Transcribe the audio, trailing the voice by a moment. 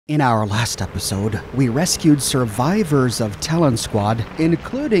In our last episode, we rescued survivors of Talon Squad,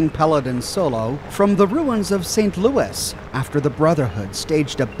 including Paladin Solo, from the ruins of St. Louis after the Brotherhood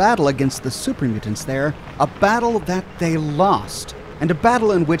staged a battle against the super mutants there, a battle that they lost, and a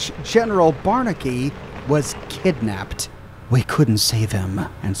battle in which General Barnaky was kidnapped. We couldn't save him,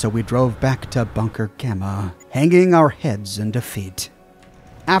 and so we drove back to Bunker Gamma, hanging our heads in defeat.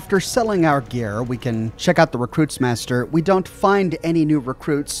 After selling our gear, we can check out the Recruits Master. We don't find any new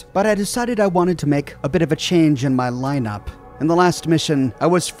recruits, but I decided I wanted to make a bit of a change in my lineup. In the last mission, I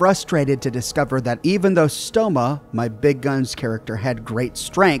was frustrated to discover that even though Stoma, my Big Guns character, had great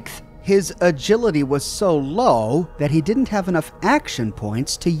strength, his agility was so low that he didn't have enough action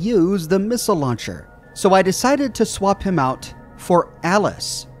points to use the missile launcher. So I decided to swap him out for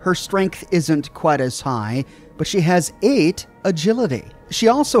Alice. Her strength isn't quite as high, but she has 8 agility. She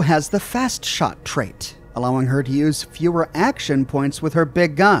also has the fast shot trait, allowing her to use fewer action points with her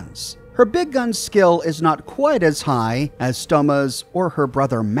big guns. Her big gun skill is not quite as high as Stoma's or her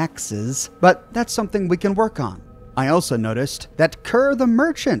brother Max's, but that's something we can work on. I also noticed that Kerr the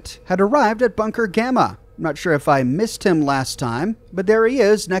Merchant had arrived at Bunker Gamma. I'm not sure if I missed him last time, but there he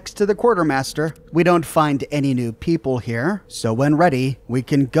is next to the Quartermaster. We don't find any new people here, so when ready, we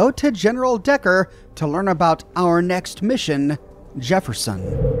can go to General Decker to learn about our next mission,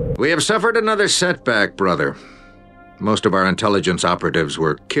 Jefferson. We have suffered another setback, brother. Most of our intelligence operatives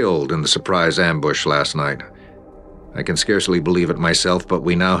were killed in the surprise ambush last night. I can scarcely believe it myself, but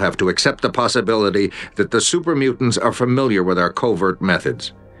we now have to accept the possibility that the super mutants are familiar with our covert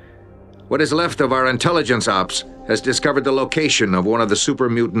methods. What is left of our intelligence ops has discovered the location of one of the super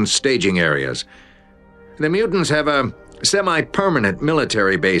mutant staging areas. The mutants have a semi-permanent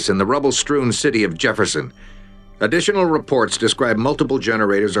military base in the rubble-strewn city of Jefferson. Additional reports describe multiple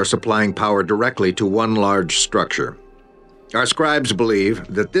generators are supplying power directly to one large structure. Our scribes believe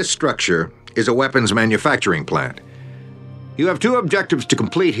that this structure is a weapons manufacturing plant. You have 2 objectives to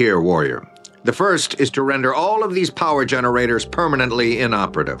complete here, warrior. The first is to render all of these power generators permanently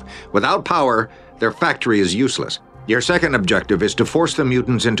inoperative. Without power, their factory is useless. Your second objective is to force the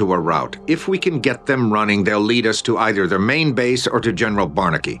mutants into a rout. If we can get them running, they'll lead us to either their main base or to General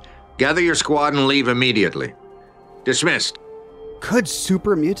Barnaky. Gather your squad and leave immediately. Dismissed. Could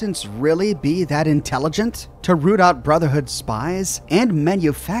super mutants really be that intelligent to root out Brotherhood spies and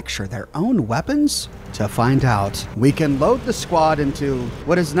manufacture their own weapons? To find out, we can load the squad into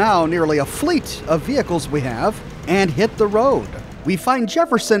what is now nearly a fleet of vehicles we have and hit the road. We find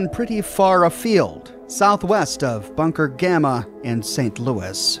Jefferson pretty far afield, southwest of Bunker Gamma in St.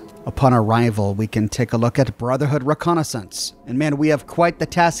 Louis. Upon arrival, we can take a look at Brotherhood reconnaissance. And man, we have quite the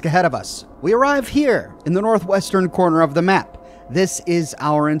task ahead of us. We arrive here in the northwestern corner of the map. This is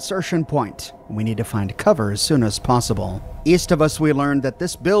our insertion point. We need to find cover as soon as possible. East of us, we learned that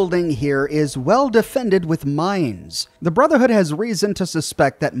this building here is well defended with mines. The Brotherhood has reason to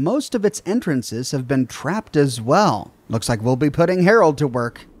suspect that most of its entrances have been trapped as well. Looks like we'll be putting Harold to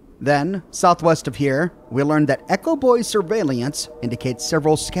work. Then, southwest of here, we learned that Echo Boy surveillance indicates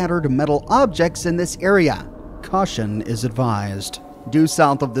several scattered metal objects in this area. Caution is advised. Due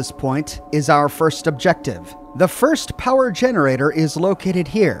south of this point is our first objective. The first power generator is located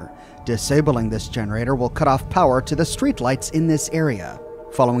here. Disabling this generator will cut off power to the streetlights in this area.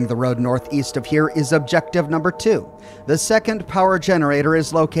 Following the road northeast of here is objective number 2. The second power generator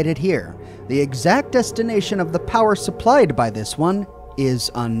is located here. The exact destination of the power supplied by this one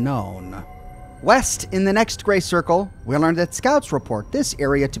is unknown. West, in the next gray circle, we learned that scouts report this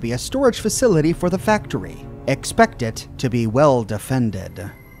area to be a storage facility for the factory. Expect it to be well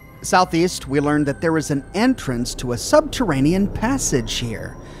defended. Southeast, we learned that there is an entrance to a subterranean passage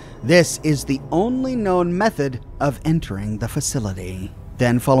here. This is the only known method of entering the facility.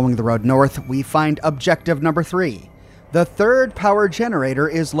 Then, following the road north, we find objective number 3. The third power generator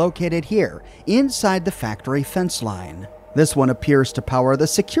is located here, inside the factory fence line. This one appears to power the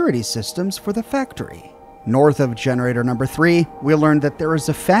security systems for the factory. North of generator number 3, we learned that there is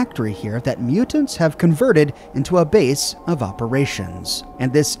a factory here that mutants have converted into a base of operations.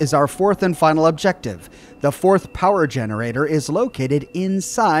 And this is our 4th and final objective. The 4th power generator is located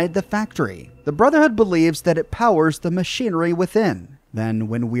inside the factory. The Brotherhood believes that it powers the machinery within. Then,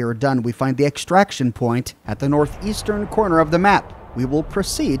 when we are done, we find the extraction point at the northeastern corner of the map. We will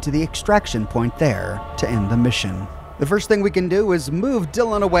proceed to the extraction point there to end the mission. The first thing we can do is move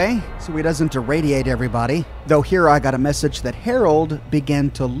Dylan away so he doesn't irradiate everybody. Though here I got a message that Harold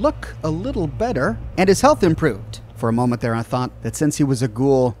began to look a little better and his health improved. For a moment there I thought that since he was a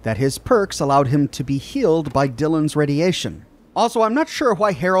ghoul, that his perks allowed him to be healed by Dylan's radiation. Also, I'm not sure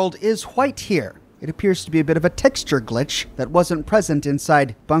why Harold is white here. it appears to be a bit of a texture glitch that wasn't present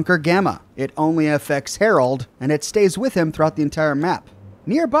inside Bunker Gamma. It only affects Harold, and it stays with him throughout the entire map.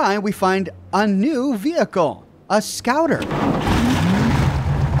 Nearby, we find a new vehicle, a Scouter.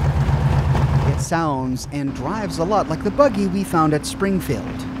 It sounds and drives a lot like the buggy we found at Springfield.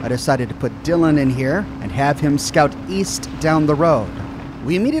 I decided to put Dylan in here and have him scout east down the road.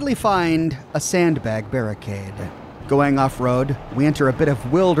 We immediately find a sandbag barricade. Going off-road, we enter a bit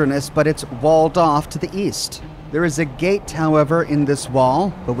of wilderness, but it's walled off to the east. There is a gate, however, in this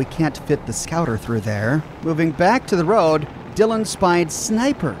wall, but we can't fit the Scouter through there. Moving back to the road, Dylan spied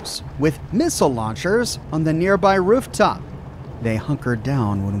snipers with missile launchers on the nearby rooftop. They hunkered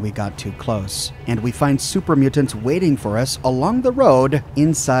down when we got too close, and we find super mutants waiting for us along the road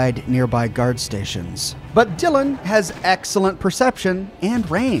inside nearby guard stations. But Dylan has excellent perception and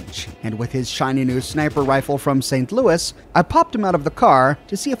range, and with his shiny new sniper rifle from St. Louis, I popped him out of the car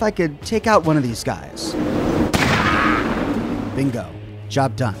to see if I could take out one of these guys. Bingo.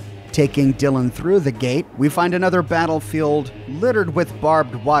 Job done. Taking Dylan through the gate, we find another battlefield littered with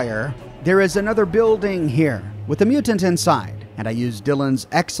barbed wire. There is another building here with a mutant inside, and I used Dylan's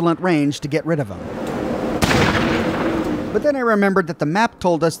excellent range to get rid of him. But then I remembered that the map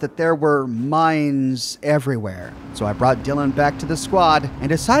told us that there were mines everywhere. So I brought Dylan back to the squad and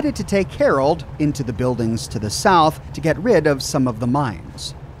decided to take Harold into the buildings to the south to get rid of some of the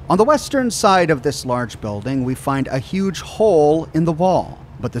mines. On the western side of this large building, we find a huge hole in the wall,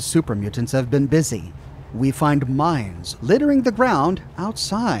 but the super mutants have been busy. We find mines littering the ground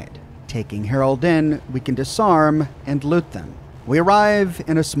outside. Taking Harold in, we can disarm and loot them. We arrive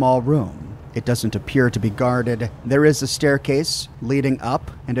in a small room. It doesn't appear to be guarded. There is a staircase leading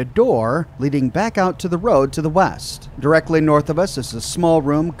up and a door leading back out to the road to the west. Directly north of us is a small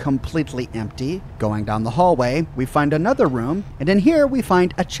room completely empty. Going down the hallway, we find another room, and in here we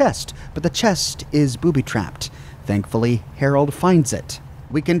find a chest, but the chest is booby-trapped. Thankfully, Harold finds it.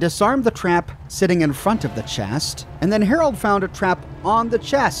 We can disarm the trap sitting in front of the chest, and then Harold found a trap on the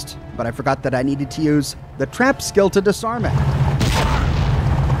chest, but I forgot that I needed to use the trap skill to disarm it.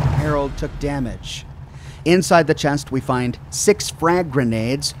 Harold took damage. Inside the chest, we find 6 frag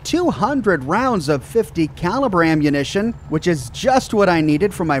grenades, 200 rounds of 50 caliber ammunition, which is just what I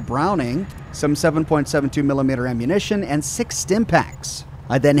needed for my Browning, some 7.72 millimeter ammunition, and 6 stim packs.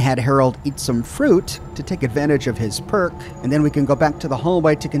 I then had Harold eat some fruit to take advantage of his perk, and then we can go back to the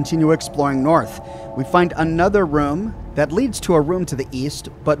hallway to continue exploring north. We find another room that leads to a room to the east,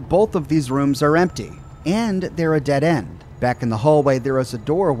 but both of these rooms are empty, and they're a dead end. Back in the hallway, there is a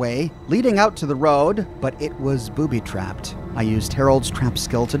doorway leading out to the road, but it was booby-trapped. I used Harold's trap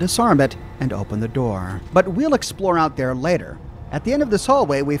skill to disarm it and open the door. But we'll explore out there later. At the end of this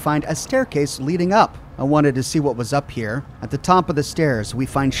hallway, we find a staircase leading up. I wanted to see what was up here. At the top of the stairs, we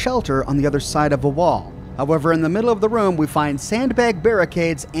find shelter on the other side of a wall. However, in the middle of the room, we find sandbag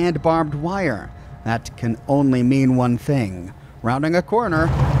barricades and barbed wire. That can only mean one thing. Rounding a corner,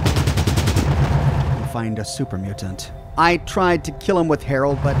 we find a super mutant. I tried to kill him with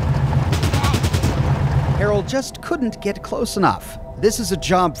Harold, but Harold just couldn't get close enough. This is a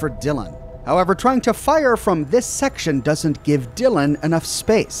job for Dylan. However, trying to fire from this section doesn't give Dylan enough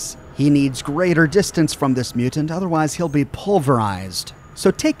space. He needs greater distance from this mutant, otherwise he'll be pulverized.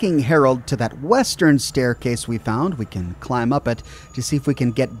 So taking Harold to that western staircase we found, we can climb up it to see if we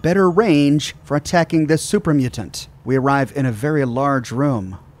can get better range for attacking this super mutant. We arrive in a very large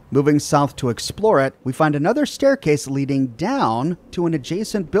room. Moving south to explore it, we find another staircase leading down to an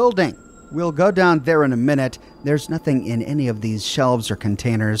adjacent building. We'll go down there in a minute. There's nothing in any of these shelves or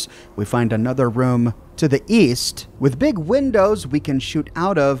containers. We find another room to the east with big windows we can shoot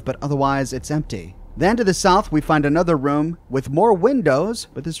out of, but otherwise it's empty. Then to the south, we find another room with more windows,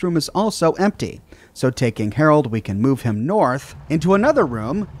 but this room is also empty. So taking Harold, we can move him north into another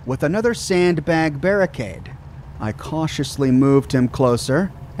room with another sandbag barricade. I cautiously moved him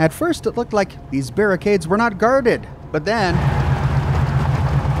closer. At first, it looked like these barricades were not guarded, but then...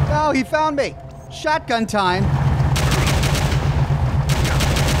 Oh, he found me! Shotgun time!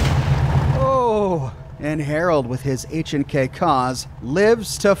 Oh, and Harold, with his H&K cause,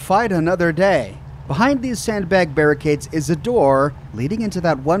 lives to fight another day. Behind these sandbag barricades is a door leading into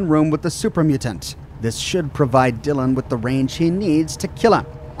that one room with the super mutant. This should provide Dylan with the range he needs to kill him.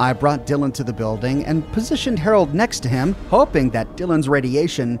 I brought Dylan to the building and positioned Harold next to him, hoping that Dylan's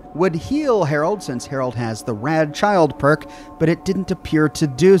radiation would heal Harold since Harold has the Rad Child perk, but it didn't appear to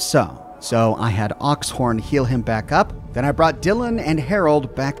do so. So I had Oxhorn heal him back up, then I brought Dylan and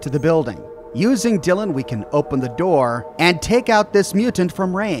Harold back to the building. Using Dylan, we can open the door and take out this mutant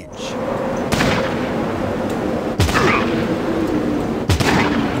from range.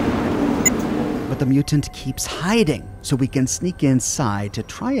 the mutant keeps hiding, so we can sneak inside to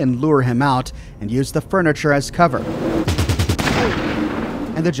try and lure him out and use the furniture as cover.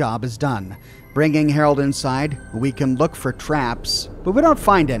 And the job is done. Bringing Harold inside, we can look for traps, but we don't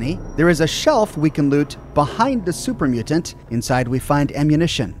find any. There is a shelf we can loot behind the super mutant. Inside we find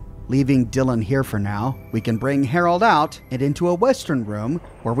ammunition. Leaving Dylan here for now, we can bring Harold out and into a western room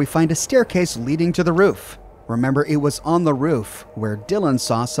where we find a staircase leading to the roof. Remember, it was on the roof where Dylan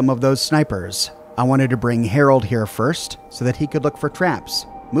saw some of those snipers. I wanted to bring Harold here first so that he could look for traps.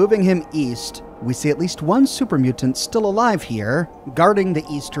 Moving him east, we see at least one super mutant still alive here, guarding the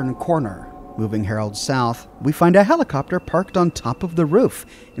eastern corner. Moving Harold south, we find a helicopter parked on top of the roof,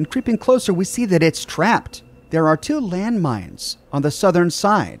 and creeping closer we see that it's trapped. There are 2 landmines on the southern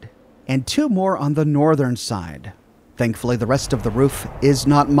side, and 2 more on the northern side. Thankfully, the rest of the roof is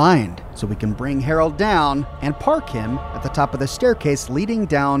not mined, so we can bring Harold down and park him at the top of the staircase leading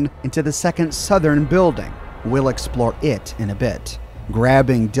down into the second southern building. We'll explore it in a bit.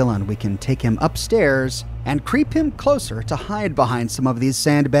 Grabbing Dylan, we can take him upstairs and creep him closer to hide behind some of these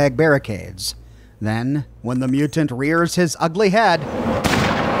sandbag barricades. Then, when the mutant rears his ugly head...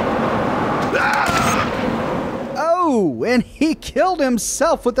 Oh, and he killed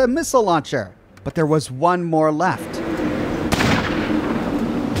himself with a missile launcher. But there was one more left.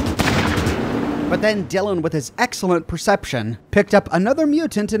 But then Dylan, with his excellent perception, picked up another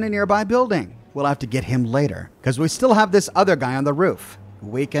mutant in a nearby building. We'll have to get him later, because we still have this other guy on the roof.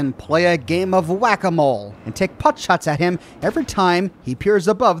 We can play a game of whack-a-mole and take potshots at him every time he peers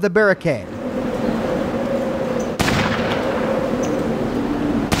above the barricade.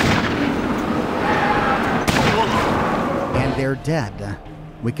 And they're dead.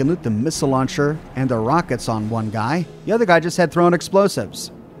 We can loot the missile launcher and the rockets on one guy. The other guy just had thrown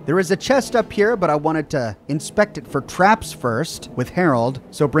explosives. There is a chest up here, but I wanted to inspect it for traps first with Harold,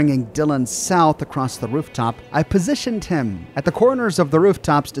 so bringing Dylan south across the rooftop, I positioned him at the corners of the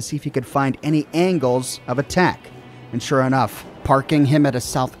rooftops to see if he could find any angles of attack. And sure enough, parking him at a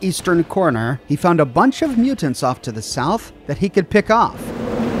southeastern corner, he found a bunch of mutants off to the south that he could pick off.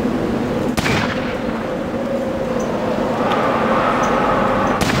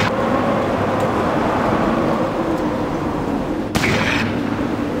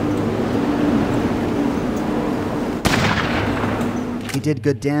 Did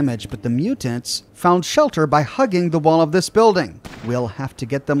good damage, but the mutants found shelter by hugging the wall of this building. We'll have to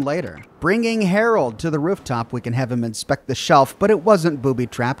get them later. Bringing Harold to the rooftop, we can have him inspect the shelf, but it wasn't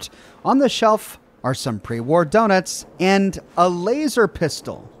booby-trapped. On the shelf are some pre-war donuts and a laser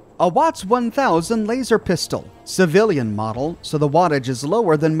pistol. A Watts 1000 laser pistol. Civilian model, so the wattage is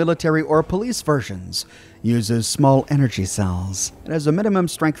lower than military or police versions. Uses small energy cells. It has a minimum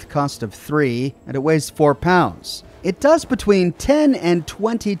strength cost of 3, and it weighs 4 pounds. It does between 10 and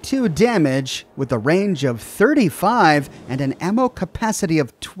 22 damage with a range of 35 and an ammo capacity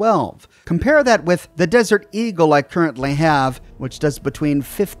of 12. Compare that with the Desert Eagle I currently have, which does between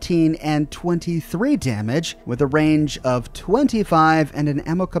 15 and 23 damage with a range of 25 and an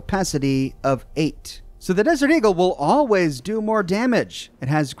ammo capacity of 8. So the Desert Eagle will always do more damage. It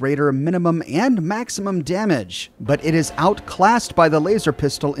has greater minimum and maximum damage, but it is outclassed by the laser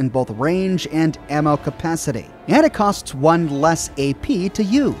pistol in both range and ammo capacity. And it costs 1 less AP to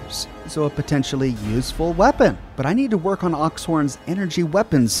use, so a potentially useful weapon. But I need to work on Oxhorn's energy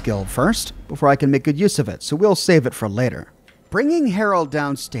weapons skill first before I can make good use of it, so we'll save it for later. Bringing Harold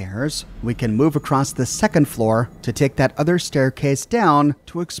downstairs, we can move across the second floor to take that other staircase down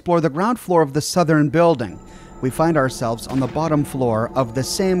to explore the ground floor of the southern building. We find ourselves on the bottom floor of the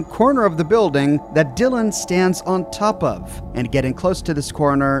same corner of the building that Dylan stands on top of. And getting close to this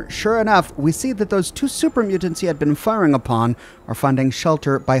corner, sure enough, we see that those 2 super mutants he had been firing upon are finding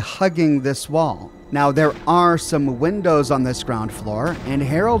shelter by hugging this wall. Now, there are some windows on this ground floor, and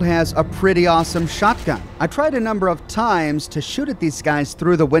Harold has a pretty awesome shotgun. I tried a number of times to shoot at these guys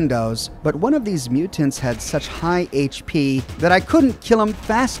through the windows, but one of these mutants had such high HP that I couldn't kill him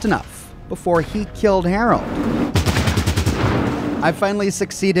fast enough before he killed Harold. I finally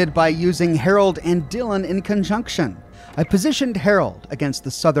succeeded by using Harold and Dylan in conjunction. I positioned Harold against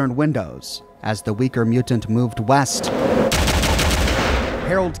the southern windows. As the weaker mutant moved west,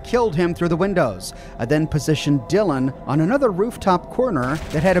 Harold killed him through the windows. I then positioned Dylan on another rooftop corner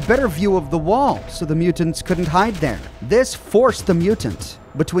that had a better view of the wall, so the mutants couldn't hide there. This forced the mutant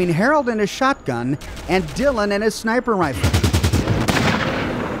between Harold and his shotgun and Dylan and his sniper rifle.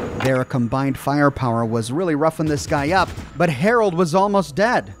 Their combined firepower was really roughing this guy up, but Harold was almost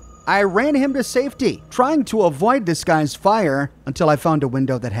dead. I ran him to safety, trying to avoid this guy's fire until I found a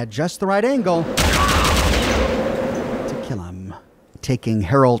window that had just the right angle to kill him. Taking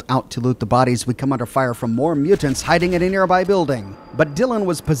Harold out to loot the bodies, we come under fire from more mutants hiding in a nearby building. But Dylan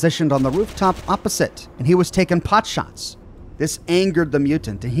was positioned on the rooftop opposite, and he was taking pot shots. This angered the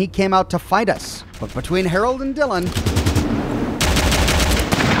mutant, and he came out to fight us. But between Harold and Dylan,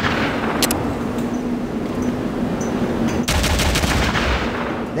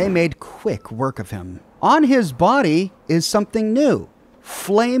 they made quick work of him. On his body is something new: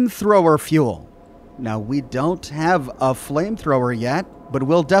 flamethrower fuel. Now, we don't have a flamethrower yet, but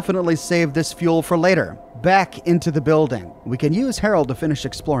we'll definitely save this fuel for later. Back into the building. We can use Harold to finish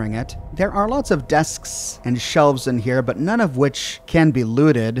exploring it. There are lots of desks and shelves in here, but none of which can be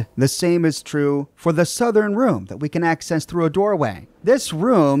looted. The same is true for the southern room that we can access through a doorway. This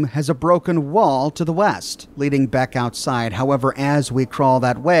room has a broken wall to the west, leading back outside. However, as we crawl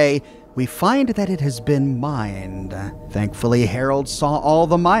that way, we find that it has been mined. Thankfully, Harold saw all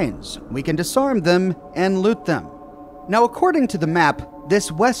the mines. We can disarm them and loot them. Now, according to the map,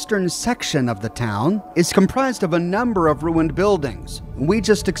 this western section of the town is comprised of a number of ruined buildings. We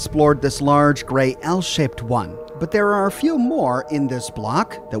just explored this large gray L-shaped one, but there are a few more in this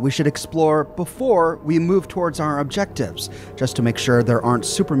block that we should explore before we move towards our objectives, just to make sure there aren't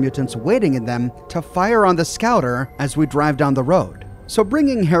super mutants waiting in them to fire on the scouter as we drive down the road. So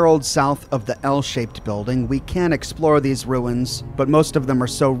bringing Harold south of the L-shaped building, we can explore these ruins, but most of them are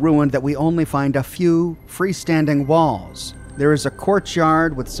so ruined that we only find a few freestanding walls. There is a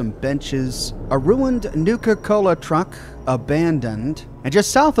courtyard with some benches, a ruined Nuka-Cola truck abandoned, and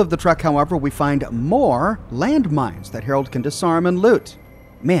just south of the truck, however, we find more landmines that Harold can disarm and loot.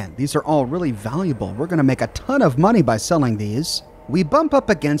 Man, these are all really valuable. We're going to make a ton of money by selling these. We bump up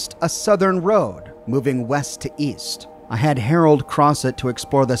against a southern road, moving west to east. I had Harold cross it to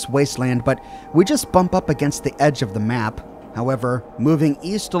explore this wasteland, but we just bump up against the edge of the map. However, moving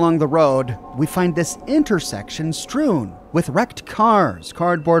east along the road, we find this intersection strewn with wrecked cars,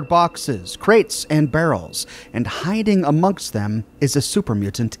 cardboard boxes, crates, and barrels, and hiding amongst them is a super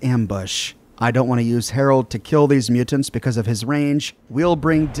mutant ambush. I don't want to use Harold to kill these mutants because of his range. We'll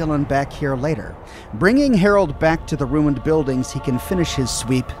bring Dylan back here later. Bringing Harold back to the ruined buildings, he can finish his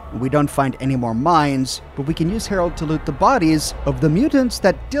sweep. We don't find any more mines, but we can use Harold to loot the bodies of the mutants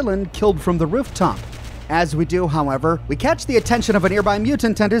that Dylan killed from the rooftop. As we do, however, we catch the attention of a nearby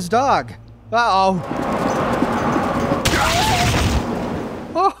mutant and his dog. Uh-oh.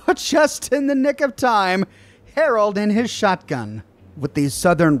 Oh, just in the nick of time, Harold and his shotgun. With these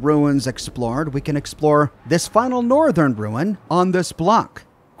southern ruins explored, we can explore this final northern ruin on this block.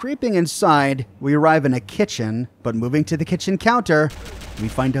 Creeping inside, we arrive in a kitchen, but moving to the kitchen counter, we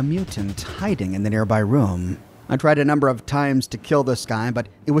find a mutant hiding in the nearby room. I tried a number of times to kill this guy, but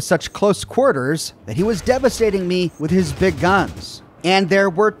it was such close quarters that he was devastating me with his big guns. And there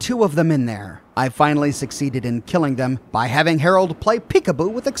were two of them in there. I finally succeeded in killing them by having Harold play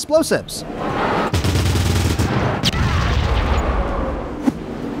peekaboo with explosives.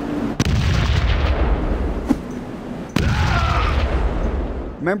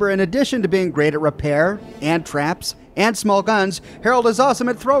 Remember, in addition to being great at repair and traps and small guns, Harold is awesome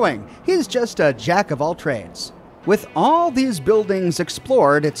at throwing. He's just a jack of all trades. With all these buildings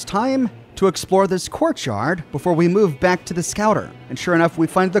explored, it's time to explore this courtyard before we move back to the scouter. And sure enough, we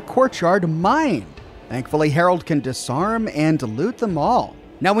find the courtyard mined. Thankfully, Harold can disarm and loot them all.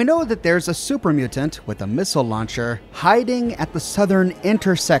 Now we know that there's a super mutant with a missile launcher hiding at the southern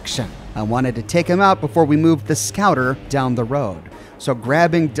intersection. I wanted to take him out before we moved the scouter down the road. So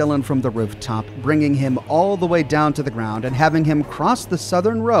grabbing Dylan from the rooftop, bringing him all the way down to the ground, and having him cross the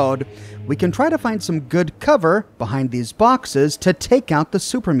southern road, we can try to find some good cover behind these boxes to take out the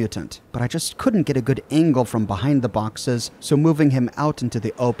super mutant. But I just couldn't get a good angle from behind the boxes, so moving him out into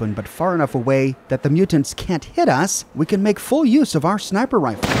the open but far enough away that the mutants can't hit us, we can make full use of our sniper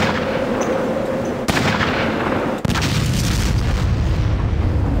rifle.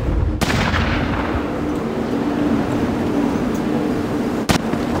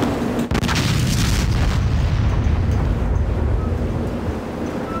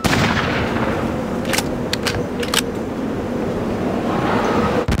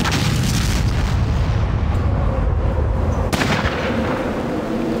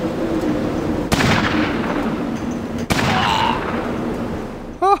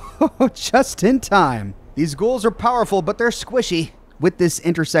 Oh, just in time. These ghouls are powerful, but they're squishy. With this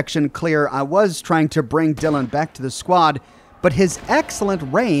intersection clear, I was trying to bring Dylan back to the squad, but his excellent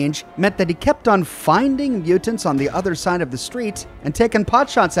range meant that he kept on finding mutants on the other side of the street and taking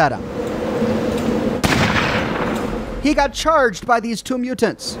potshots at him. He got charged by these two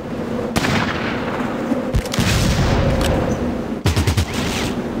mutants.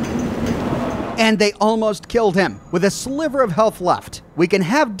 And they almost killed him. With a sliver of health left, we can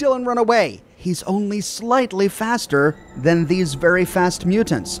have Dylan run away. He's only slightly faster than these very fast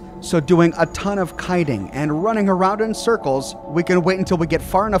mutants. So doing a ton of kiting and running around in circles, we can wait until we get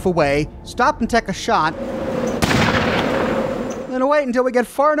far enough away, stop and take a shot, then wait until we get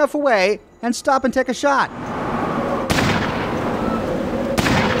far enough away and stop and take a shot.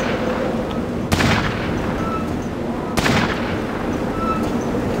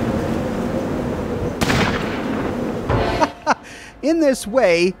 In this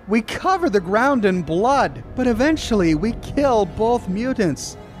way, we cover the ground in blood, but eventually we kill both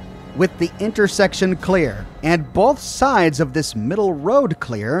mutants. With the intersection clear and both sides of this middle road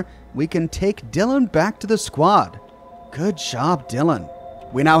clear, we can take Dylan back to the squad. Good job, Dylan.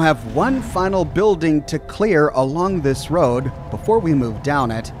 We now have one final building to clear along this road before we move down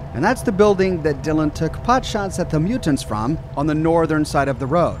it, and that's the building that Dylan took potshots at the mutants from on the northern side of the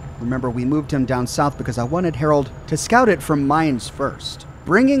road. Remember, we moved him down south because I wanted Harold to scout it for mines first.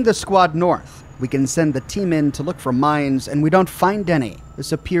 Bringing the squad north, we can send the team in to look for mines, and we don't find any.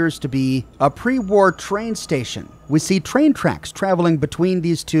 This appears to be a pre-war train station. We see train tracks traveling between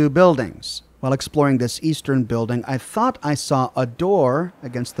these two buildings. While exploring this eastern building, I thought I saw a door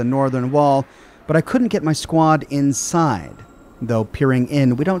against the northern wall, but I couldn't get my squad inside. Though peering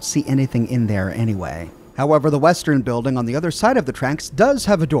in, we don't see anything in there anyway. However, the western building on the other side of the tracks does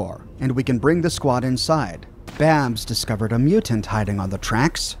have a door, and we can bring the squad inside. Babs discovered a mutant hiding on the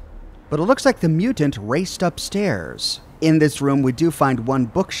tracks, but it looks like the mutant raced upstairs. In this room, we do find one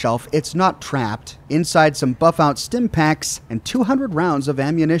bookshelf. It's not trapped. Inside, some buff-out stim packs and 200 rounds of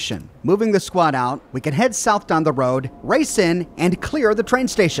ammunition. Moving the squad out, we can head south down the road, race in, and clear the train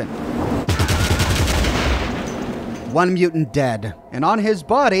station. One mutant dead, and on his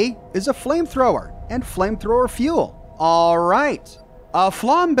body is a flamethrower and flamethrower fuel. All right, a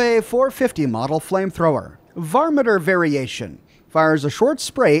Flambe 450 model flamethrower. Varmeter variation. Fires a short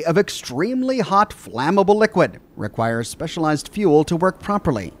spray of extremely hot flammable liquid. Requires specialized fuel to work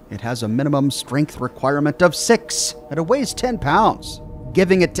properly. It has a minimum strength requirement of 6, and it weighs 10 pounds.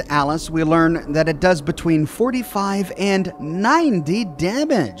 Giving it to Alice, we learn that it does between 45 and 90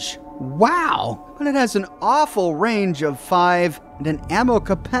 damage. Wow! But it has an awful range of 5 and an ammo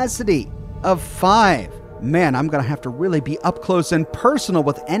capacity of 5. Man, I'm gonna have to really be up close and personal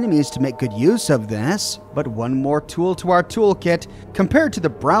with enemies to make good use of this. But one more tool to our toolkit. Compared to the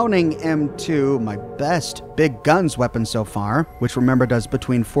Browning M2, my best big guns weapon so far, which remember does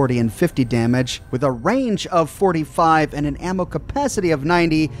between 40 and 50 damage, with a range of 45 and an ammo capacity of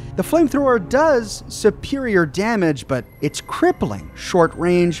 90, the flamethrower does superior damage, but its crippling short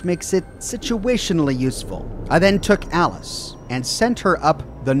range makes it situationally useful. I then took Alice and sent her up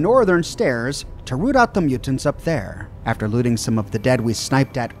the northern stairs to root out the mutants up there. After looting some of the dead we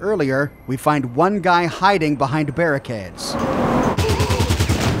sniped at earlier, we find one guy hiding behind barricades.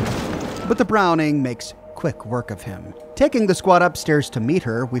 But the Browning makes quick work of him. Taking the squad upstairs to meet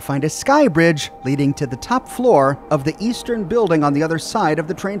her, we find a sky bridge leading to the top floor of the eastern building on the other side of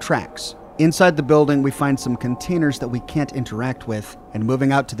the train tracks. Inside the building, we find some containers that we can't interact with, and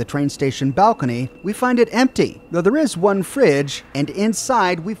moving out to the train station balcony, we find it empty, though there is one fridge, and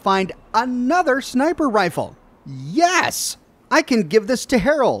inside we find another sniper rifle. Yes! I can give this to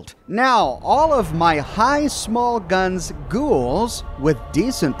Harold. Now, all of my high small guns ghouls with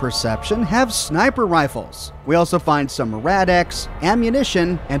decent perception have sniper rifles. We also find some Rad-X,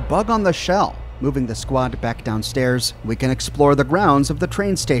 ammunition, and bug on the shell. Moving the squad back downstairs, we can explore the grounds of the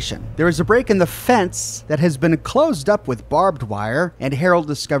train station. There is a break in the fence that has been closed up with barbed wire, and Harold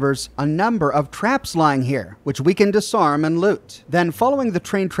discovers a number of traps lying here, which we can disarm and loot. Then, following the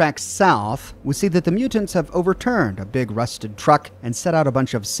train tracks south, we see that the mutants have overturned a big rusted truck and set out a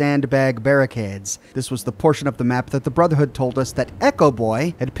bunch of sandbag barricades. This was the portion of the map that the Brotherhood told us that Echo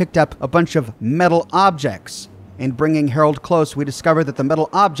Boy had picked up a bunch of metal objects. In bringing Harold close, we discover that the metal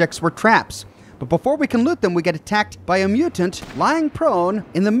objects were traps. But before we can loot them, we get attacked by a mutant lying prone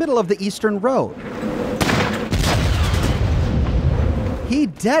in the middle of the eastern road. He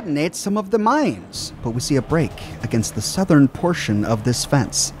detonates some of the mines, but we see a break against the southern portion of this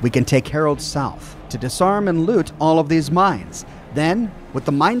fence. We can take Harold south to disarm and loot all of these mines. Then, with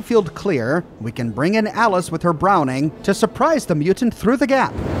the minefield clear, we can bring in Alice with her Browning to surprise the mutant through the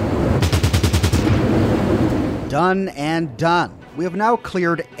gap. Done and done. We have now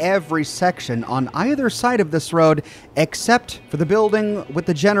cleared every section on either side of this road except for the building with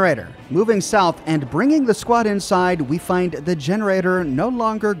the generator. Moving south and bringing the squad inside, we find the generator no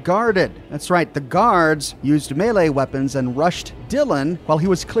longer guarded. That's right, the guards used melee weapons and rushed Dylan while he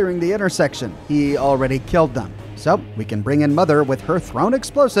was clearing the intersection. He already killed them. So we can bring in Mother with her thrown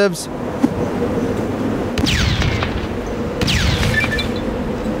explosives.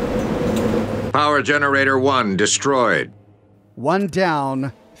 Power generator 1 destroyed. 1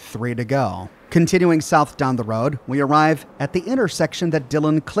 down, 3 to go. Continuing south down the road, we arrive at the intersection that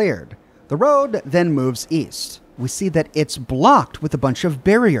Dylan cleared. The road then moves east. We see that it's blocked with a bunch of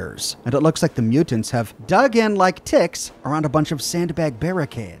barriers, and it looks like the mutants have dug in like ticks around a bunch of sandbag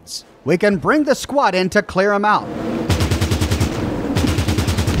barricades. We can bring the squad in to clear them out.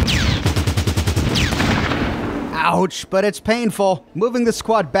 Ouch, but it's painful. Moving the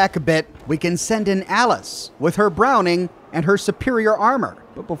squad back a bit, we can send in Alice with her Browning and her superior armor.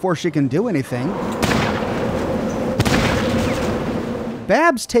 But before she can do anything,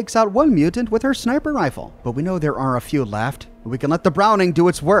 Babs takes out one mutant with her sniper rifle. But we know there are a few left. We can let the Browning do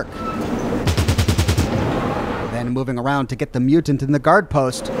its work. Then moving around to get the mutant in the guard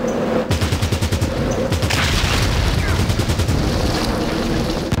post.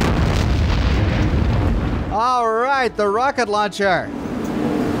 All right, the rocket launcher.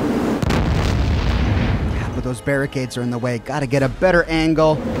 Yeah, but those barricades are in the way. Gotta get a better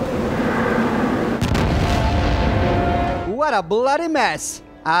angle. What a bloody mess.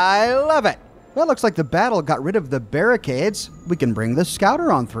 I love it. Well, looks like the battle got rid of the barricades. We can bring the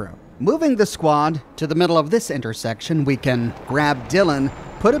scouter on through. Moving the squad to the middle of this intersection, we can grab Dylan,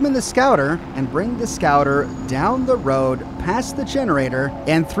 put him in the scouter, and bring the scouter down the road, past the generator,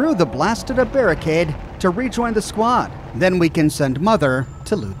 and through the blasted-up barricade to rejoin the squad. Then we can send Mother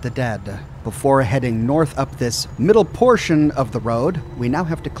to loot the dead. Before heading north up this middle portion of the road, we now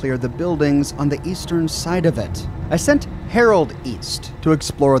have to clear the buildings on the eastern side of it. I sent Harold east to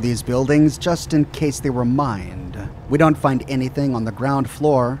explore these buildings just in case they were mined. We don't find anything on the ground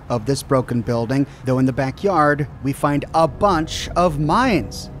floor of this broken building, though in the backyard we find a bunch of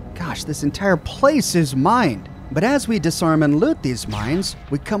mines. Gosh, this entire place is mined. But as we disarm and loot these mines,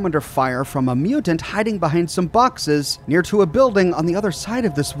 we come under fire from a mutant hiding behind some boxes near to a building on the other side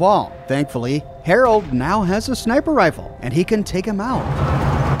of this wall. Thankfully, Harold now has a sniper rifle, and he can take him out.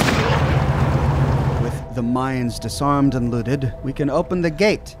 With the mines disarmed and looted, we can open the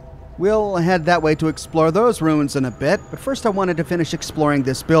gate. We'll head that way to explore those ruins in a bit, but first I wanted to finish exploring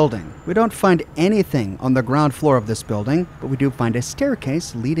this building. We don't find anything on the ground floor of this building, but we do find a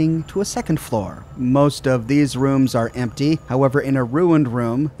staircase leading to a second floor. Most of these rooms are empty. However, in a ruined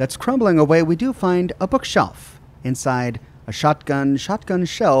room that's crumbling away, we do find a bookshelf. Inside, a shotgun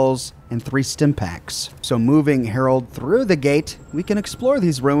shells, and 3 stim packs. So moving Harold through the gate, we can explore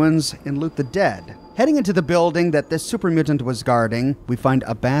these ruins and loot the dead. Heading into the building that this super mutant was guarding, we find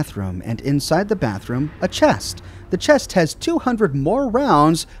a bathroom, and inside the bathroom, a chest. The chest has 200 more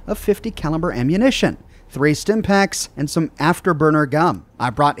rounds of 50 caliber ammunition, 3 stim packs, and some afterburner gum. I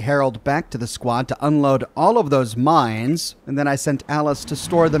brought Harold back to the squad to unload all of those mines, and then I sent Alice to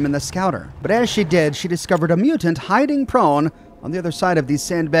store them in the scouter. But as she did, she discovered a mutant hiding prone on the other side of these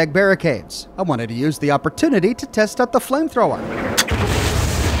sandbag barricades. I wanted to use the opportunity to test out the flamethrower.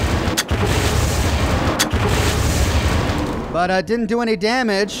 But didn't do any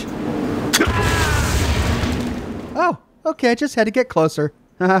damage. Oh, okay, just had to get closer.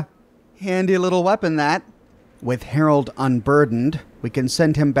 Handy little weapon, that. With Harold unburdened, we can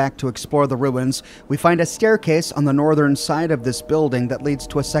send him back to explore the ruins. We find a staircase on the northern side of this building that leads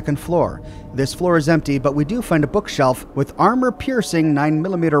to a second floor. This floor is empty, but we do find a bookshelf with armor-piercing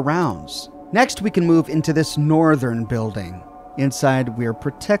 9mm rounds. Next, we can move into this northern building. Inside, we are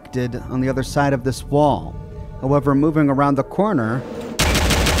protected on the other side of this wall. However, moving around the corner,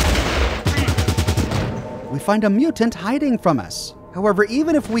 we find a mutant hiding from us. However,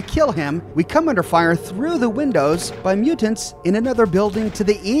 even if we kill him, we come under fire through the windows by mutants in another building to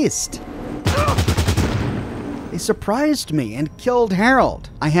the east. They surprised me and killed Harold.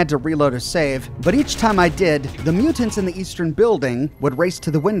 I had to reload a save, but each time I did, the mutants in the eastern building would race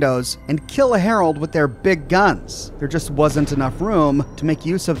to the windows and kill Harold with their big guns. There just wasn't enough room to make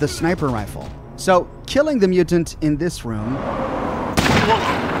use of the sniper rifle. So, killing the mutant in this room,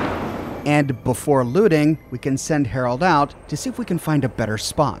 and before looting, we can send Harold out to see if we can find a better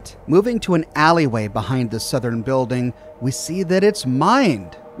spot. Moving to an alleyway behind the southern building, we see that it's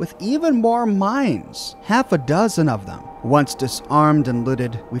mined, with even more mines, 6 of them. Once disarmed and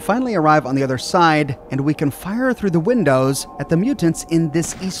looted, we finally arrive on the other side, and we can fire through the windows at the mutants in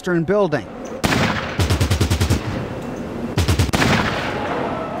this eastern building.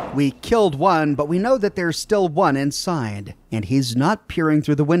 We killed one, but we know that there's still one inside, and he's not peering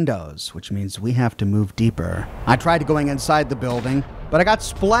through the windows, which means we have to move deeper. I tried going inside the building, but I got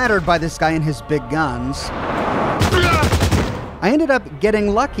splattered by this guy and his big guns. I ended up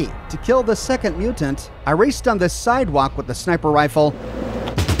getting lucky to kill the second mutant. I raced down this sidewalk with the sniper rifle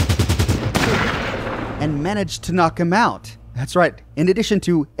and managed to knock him out. That's right. In addition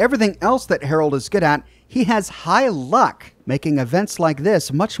to everything else that Harold is good at, he has high luck, making events like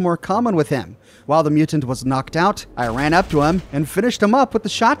this much more common with him. While the mutant was knocked out, I ran up to him and finished him up with the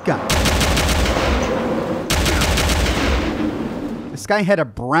shotgun. This guy had a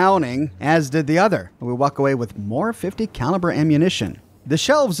Browning, as did the other. We walk away with more 50 caliber ammunition. The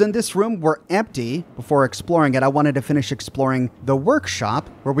shelves in this room were empty. Before exploring it, I wanted to finish exploring the workshop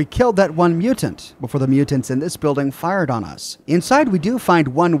where we killed that one mutant before the mutants in this building fired on us. Inside, we do find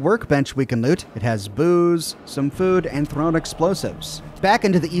one workbench we can loot. It has booze, some food, and thrown explosives. Back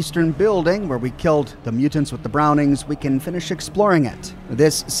into the eastern building where we killed the mutants with the Brownings, we can finish exploring it.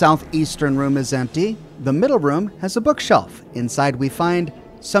 This southeastern room is empty. The middle room has a bookshelf. Inside, we find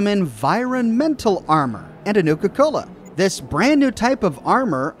some environmental armor and a Nuka-Cola. This brand new type of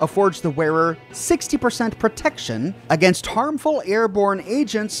armor affords the wearer 60% protection against harmful airborne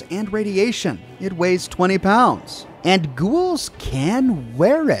agents and radiation. It weighs 20 pounds. And ghouls can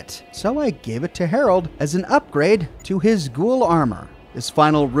wear it. So I gave it to Harold as an upgrade to his ghoul armor. This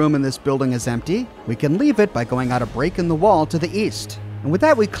final room in this building is empty. We can leave it by going out a break in the wall to the east. And with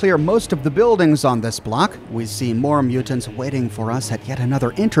that, we clear most of the buildings on this block. We see more mutants waiting for us at yet another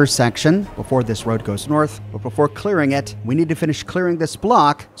intersection before this road goes north. But before clearing it, we need to finish clearing this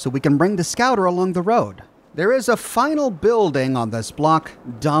block so we can bring the scouter along the road. There is a final building on this block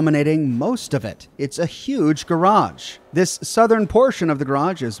dominating most of it. It's a huge garage. This southern portion of the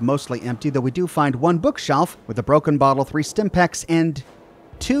garage is mostly empty, though we do find one bookshelf with a broken bottle, 3 Stimpaks, and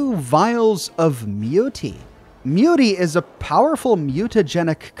 2 vials of Muti. Muti is a powerful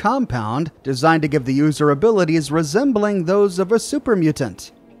mutagenic compound designed to give the user abilities resembling those of a super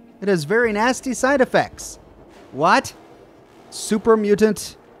mutant. It has very nasty side effects. What? Super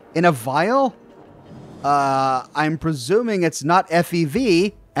mutant in a vial? I'm presuming it's not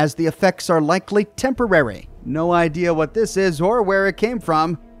FEV, as the effects are likely temporary. No idea what this is or where it came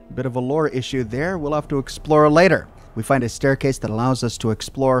from. Bit of a lore issue there. We'll have to explore later. We find a staircase that allows us to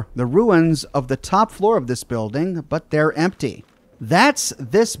explore the ruins of the top floor of this building, but they're empty. That's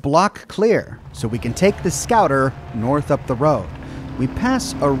this block clear, so we can take the scouter north up the road. We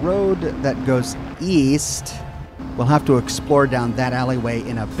pass a road that goes east. We'll have to explore down that alleyway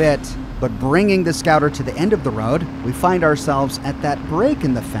in a bit, but bringing the scouter to the end of the road, we find ourselves at that break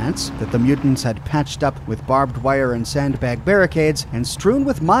in the fence that the mutants had patched up with barbed wire and sandbag barricades and strewn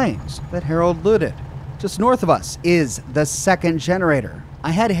with mines that Harold looted. Just north of us is the second generator. I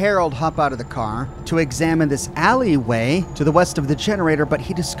had Harold hop out of the car to examine this alleyway to the west of the generator, but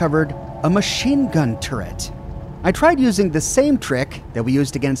he discovered a machine gun turret. I tried using the same trick that we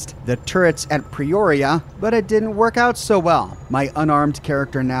used against the turrets at Prioria, but it didn't work out so well. My unarmed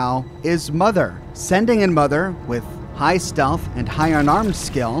character now is Mother. Sending in Mother with high stealth and high unarmed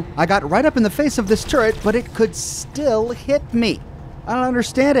skill, I got right up in the face of this turret, but it could still hit me. I don't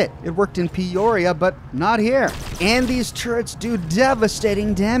understand it. It worked in Peoria, but not here. And these turrets do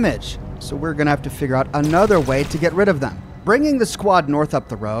devastating damage. So we're gonna have to figure out another way to get rid of them. Bringing the squad north up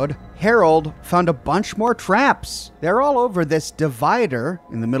the road, Harold found a bunch more traps. They're all over this divider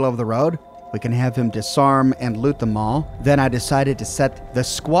in the middle of the road. We can have him disarm and loot them all. Then I decided to set the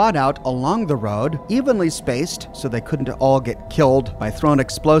squad out along the road, evenly spaced, so they couldn't all get killed by thrown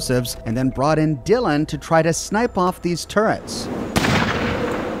explosives, and then brought in Dylan to try to snipe off these turrets.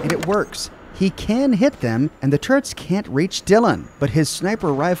 And it works. He can hit them, and the turrets can't reach Dylan, but his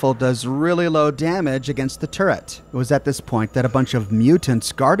sniper rifle does really low damage against the turret. It was at this point that a bunch of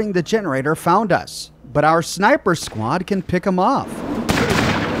mutants guarding the generator found us, but our sniper squad can pick them off.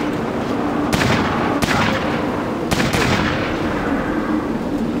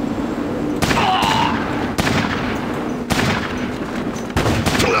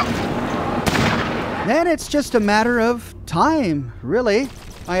 Then it's just a matter of time, really.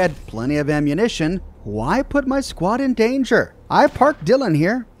 I had plenty of ammunition. Why put my squad in danger? I parked Dylan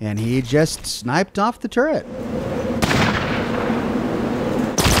here, and he just sniped off the turret.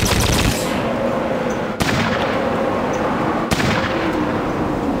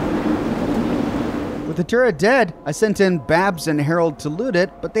 With the turret dead, I sent in Babs and Harold to loot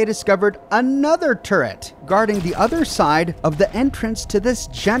it, but they discovered another turret guarding the other side of the entrance to this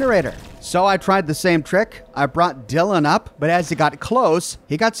generator. So I tried the same trick. I brought Dylan up, but as he got close,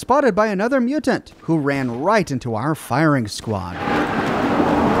 he got spotted by another mutant who ran right into our firing squad.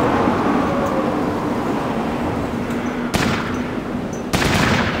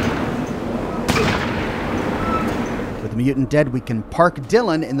 With the mutant dead, we can park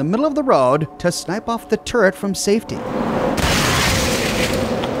Dylan in the middle of the road to snipe off the turret from safety.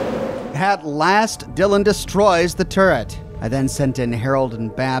 At last, Dylan destroys the turret. I then sent in Harold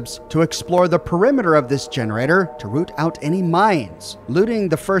and Babs to explore the perimeter of this generator to root out any mines. Looting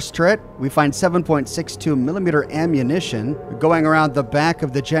the first turret, we find 7.62 millimeter ammunition. Going around the back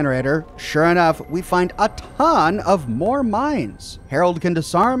of the generator, sure enough, we find a ton of more mines. Harold can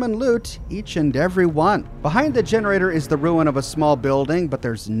disarm and loot each and every one. Behind the generator is the ruin of a small building, but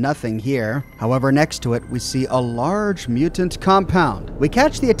there's nothing here. However, next to it, we see a large mutant compound. We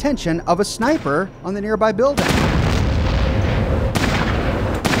catch the attention of a sniper on the nearby building.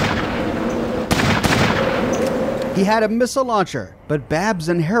 He had a missile launcher, but Babs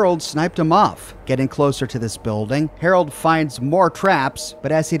and Harold sniped him off. Getting closer to this building, Harold finds more traps,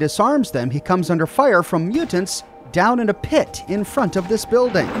 but as he disarms them, he comes under fire from mutants down in a pit in front of this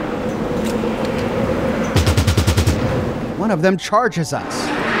building. One of them charges us.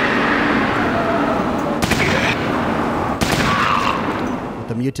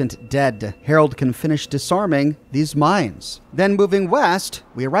 The mutant dead, Harold can finish disarming these mines. Then moving west,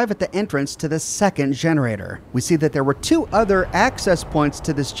 we arrive at the entrance to the second generator. We see that there were two other access points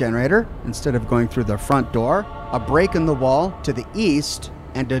to this generator. Instead of going through the front door, a break in the wall to the east,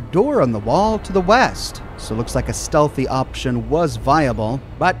 and a door on the wall to the west. So it looks like a stealthy option was viable,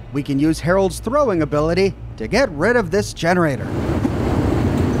 but we can use Harold's throwing ability to get rid of this generator.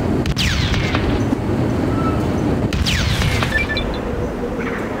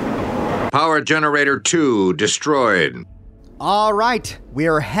 Power generator 2 destroyed. All right, we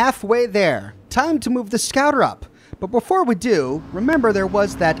are halfway there. Time to move the scouter up. But before we do, remember there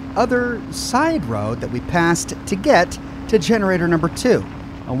was that other side road that we passed to get to generator number 2.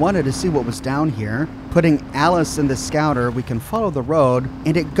 I wanted to see what was down here. Putting Alice in the scouter, we can follow the road,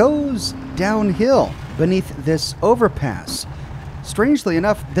 and it goes downhill beneath this overpass. Strangely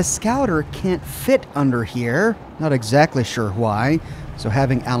enough, the scouter can't fit under here. Not exactly sure why. So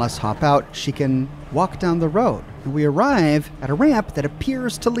having Alice hop out, she can walk down the road. And we arrive at a ramp that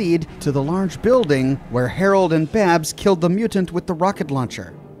appears to lead to the large building where Harold and Babs killed the mutant with the rocket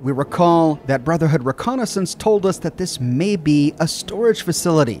launcher. We recall that Brotherhood reconnaissance told us that this may be a storage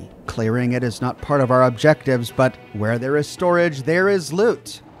facility. Clearing it is not part of our objectives, but where there is storage, there is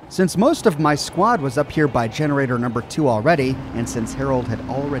loot. Since most of my squad was up here by generator number 2 already, and since Harold had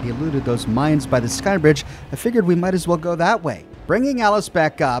already looted those mines by the skybridge, I figured we might as well go that way. Bringing Alice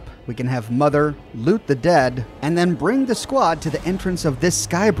back up, we can have Mother loot the dead, and then bring the squad to the entrance of this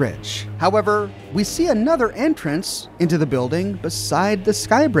skybridge. However, we see another entrance into the building beside the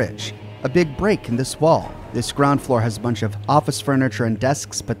skybridge, a big break in this wall. This ground floor has a bunch of office furniture and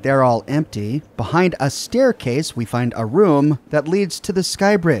desks, but they're all empty. Behind a staircase, we find a room that leads to the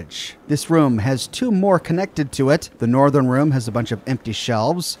skybridge. This room has 2 more connected to it. The northern room has a bunch of empty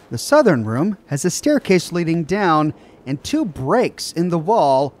shelves. The southern room has a staircase leading down and 2 breaks in the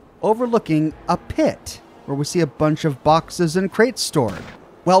wall overlooking a pit where we see a bunch of boxes and crates stored.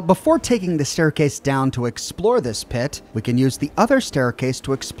 Well, before taking the staircase down to explore this pit, we can use the other staircase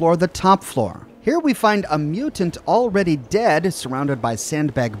to explore the top floor. Here we find a mutant already dead, surrounded by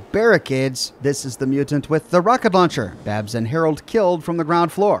sandbag barricades. This is the mutant with the rocket launcher. Babs and Harold killed from the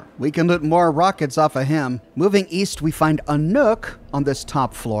ground floor. We can loot more rockets off of him. Moving east, we find a nook on this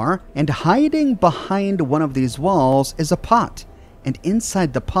top floor, and hiding behind one of these walls is a pot. And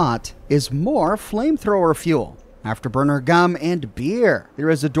inside the pot is more flamethrower fuel, afterburner gum, and beer. There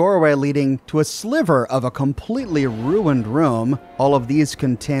is a doorway leading to a sliver of a completely ruined room. All of these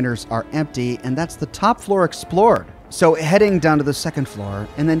containers are empty, and that's the top floor explored. So heading down to the second floor,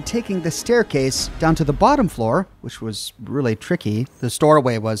 and then taking the staircase down to the bottom floor, which was really tricky. The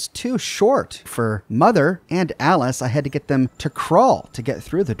doorway was too short for Mother and Alice. I had to get them to crawl to get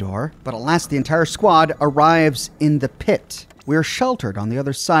through the door. But alas, the entire squad arrives in the pit. We're sheltered on the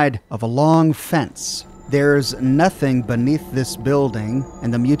other side of a long fence. There's nothing beneath this building,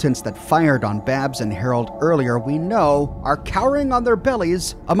 and the mutants that fired on Babs and Harold earlier, we know, are cowering on their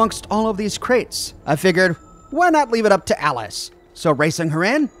bellies amongst all of these crates. I figured, why not leave it up to Alice? So racing her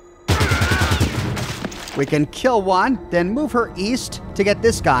in, we can kill one, then move her east to get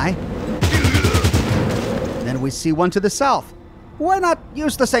this guy. Then we see one to the south. Why not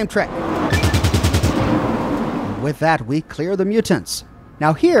use the same trick? With that, we clear the mutants.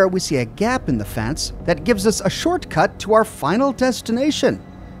 Now here we see a gap in the fence that gives us a shortcut to our final destination.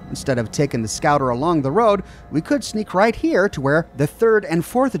 Instead of taking the scouter along the road, we could sneak right here to where the 3rd and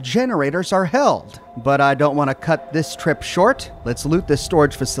 4th generators are held. But I don't want to cut this trip short. Let's loot this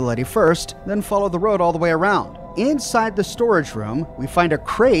storage facility first, then follow the road all the way around. Inside the storage room, we find a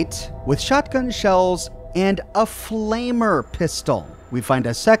crate with shotgun shells and a flamer pistol. We find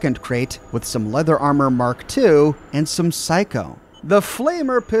a second crate with some leather armor Mark II and some Psycho. The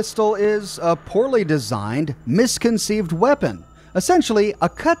Flamer pistol is a poorly designed, misconceived weapon, essentially a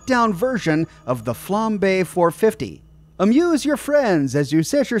cut-down version of the Flambe 450. Amuse your friends as you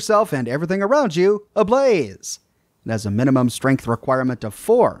set yourself and everything around you ablaze. It has a minimum strength requirement of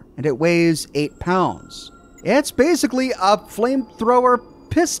 4, and it weighs 8 pounds. It's basically a flamethrower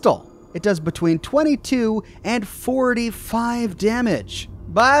pistol. It does between 22 and 45 damage.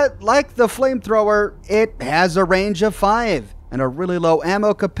 But like the flamethrower, it has a range of 5 and a really low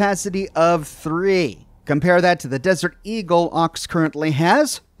ammo capacity of 3. Compare that to the Desert Eagle Ox currently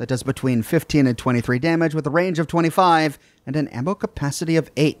has, that does between 15 and 23 damage with a range of 25 and an ammo capacity of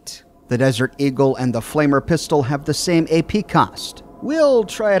 8. The Desert Eagle and the Flamer pistol have the same AP cost. We'll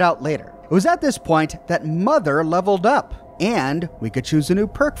try it out later. It was at this point that Mother leveled up, and we could choose a new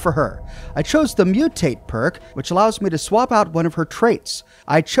perk for her. I chose the Mutate perk, which allows me to swap out one of her traits.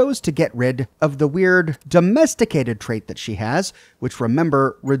 I chose to get rid of the weird domesticated trait that she has, which,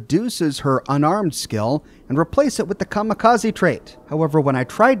 remember, reduces her unarmed skill, and replace it with the kamikaze trait. However, when I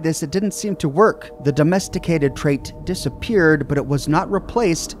tried this, it didn't seem to work. The domesticated trait disappeared, but it was not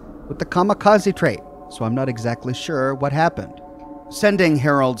replaced with the kamikaze trait, so I'm not exactly sure what happened. Sending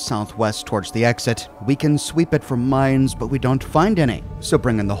Harold southwest towards the exit, we can sweep it for mines, but we don't find any. So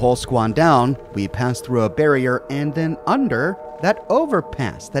bringing the whole squad down, we pass through a barrier and then under that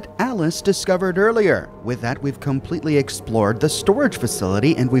overpass that Alice discovered earlier. With that, we've completely explored the storage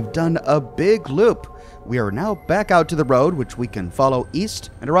facility and we've done a big loop. We are now back out to the road, which we can follow east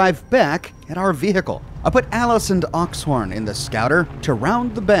and arrive back at our vehicle. I put Alice and Oxhorn in the scouter to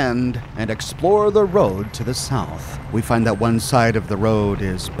round the bend and explore the road to the south. We find that one side of the road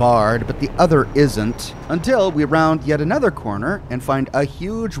is barred, but the other isn't, until we round yet another corner and find a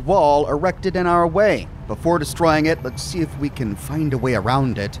huge wall erected in our way. Before destroying it, let's see if we can find a way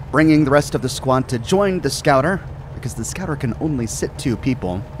around it, bringing the rest of the squad to join the scouter, because the scouter can only sit 2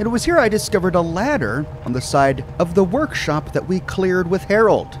 people. And it was here I discovered a ladder on the side of the workshop that we cleared with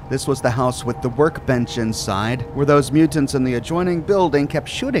Harold. This was the house with the workbench inside, where those mutants in the adjoining building kept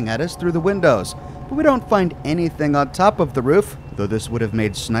shooting at us through the windows. But we don't find anything on top of the roof, though this would have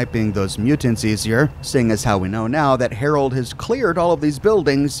made sniping those mutants easier. Seeing as how we know now that Harold has cleared all of these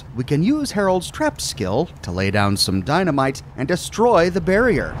buildings, we can use Harold's trap skill to lay down some dynamite and destroy the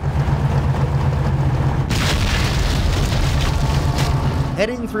barrier.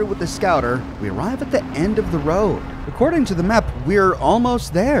 Heading through with the scouter, we arrive at the end of the road. According to the map, we're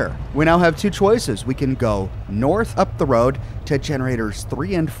almost there. We now have 2 choices. We can go north up the road to generators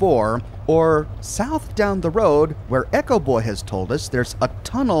 3 and 4, or south down the road where Echo Boy has told us there's a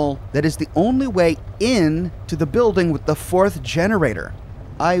tunnel that is the only way in to the building with the 4th generator.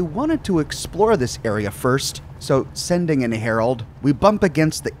 I wanted to explore this area first, so sending in Harold, we bump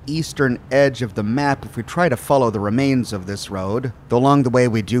against the eastern edge of the map if we try to follow the remains of this road, though along the way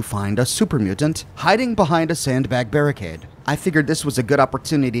we do find a super mutant hiding behind a sandbag barricade. I figured this was a good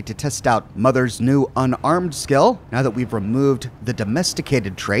opportunity to test out Mother's new unarmed skill, now that we've removed the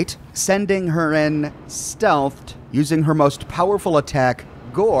domesticated trait, sending her in stealthed. Using her most powerful attack,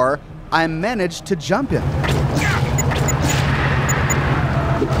 Gore, I managed to jump in.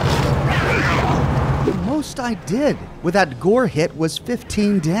 Most I did with that Gore hit was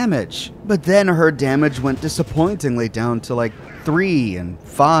 15 damage, but then her damage went disappointingly down to like 3 and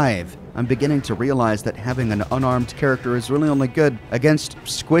 5. I'm beginning to realize that having an unarmed character is really only good against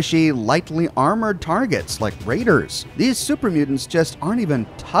squishy, lightly armored targets like raiders. These super mutants just aren't even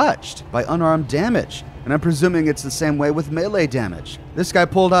touched by unarmed damage, and I'm presuming it's the same way with melee damage. This guy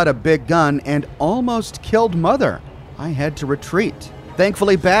pulled out a big gun and almost killed Mother. I had to retreat.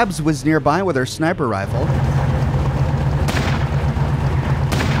 Thankfully, Babs was nearby with her sniper rifle.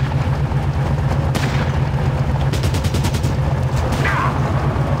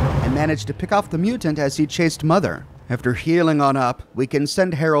 And managed to pick off the mutant as he chased Mother. After healing on up, we can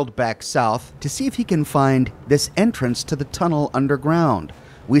send Harold back south to see if he can find this entrance to the tunnel underground.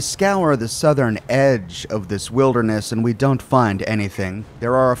 We scour the southern edge of this wilderness and we don't find anything.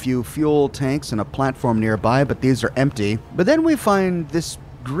 There are a few fuel tanks and a platform nearby, but these are empty. But then we find this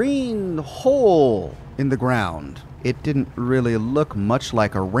green hole in the ground. It didn't really look much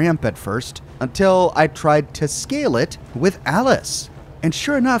like a ramp at first, until I tried to scale it with Alice. And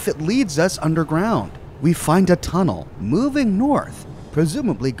sure enough, it leads us underground. We find a tunnel moving north,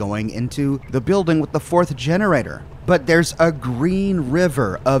 presumably going into the building with the 4th generator. But there's a green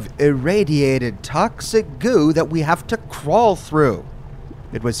river of irradiated toxic goo that we have to crawl through.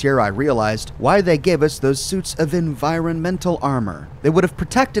 It was here I realized why they gave us those suits of environmental armor. They would have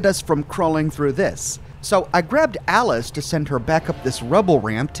protected us from crawling through this. So I grabbed Alice to send her back up this rubble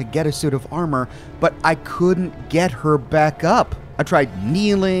ramp to get a suit of armor, but I couldn't get her back up. I tried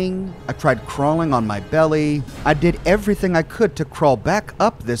kneeling, I tried crawling on my belly. I did everything I could to crawl back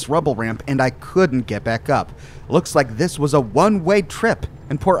up this rubble ramp, and I couldn't get back up. Looks like this was a one-way trip,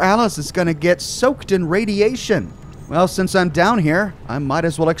 and poor Alice is gonna get soaked in radiation. Well, since I'm down here, I might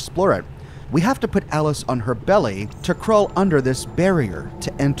as well explore it. We have to put Alice on her belly to crawl under this barrier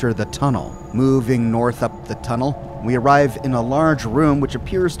to enter the tunnel. Moving north up the tunnel, we arrive in a large room which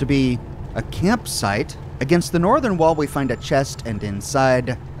appears to be a campsite. Against the northern wall, we find a chest, and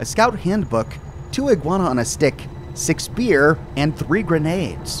inside, a scout handbook, 2 iguana on a stick, 6 beer, and 3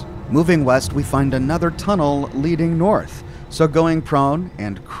 grenades. Moving west, we find another tunnel leading north. So going prone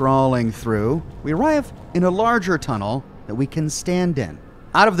and crawling through, we arrive in a larger tunnel that we can stand in.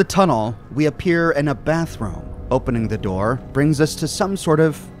 Out of the tunnel, we appear in a bathroom. Opening the door brings us to some sort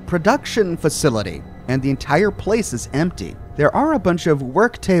of production facility, and the entire place is empty. There are a bunch of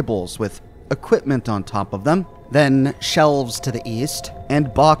work tables with equipment on top of them, then shelves to the east,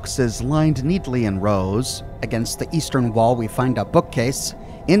 and boxes lined neatly in rows. Against the eastern wall, we find a bookcase.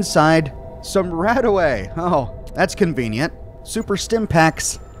 Inside, some Radaway. Oh, that's convenient. Super stim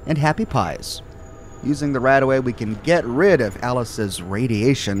packs and happy pies. Using the Radaway, we can get rid of Alice's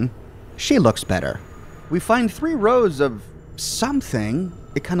radiation. She looks better. We find 3 rows of something.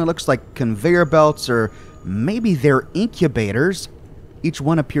 It kind of looks like conveyor belts, or maybe they're incubators. Each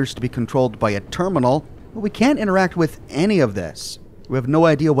one appears to be controlled by a terminal, but we can't interact with any of this. We have no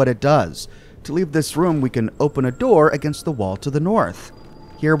idea what it does. To leave this room, we can open a door against the wall to the north.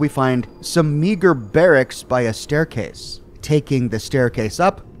 Here we find some meager barracks by a staircase. Taking the staircase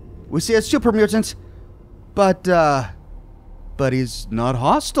up, we see a super mutant, but he's not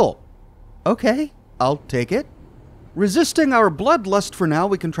hostile. Okay, I'll take it. Resisting our bloodlust for now,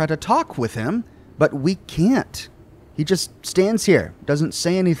 we can try to talk with him, but we can't. He just stands here, doesn't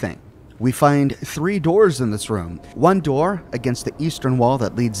say anything. We find 3 doors in this room. 1 door against the eastern wall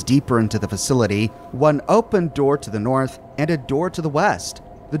that leads deeper into the facility, 1 open door to the north, and a door to the west.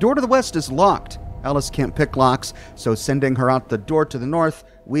 The door to the west is locked. Alice can't pick locks, so sending her out the door to the north,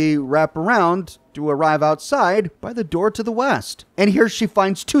 we wrap around to arrive outside by the door to the west. And here she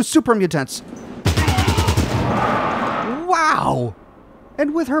finds 2 super mutants. Wow!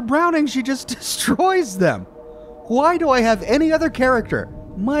 And with her Browning, she just destroys them. Why do I have any other character?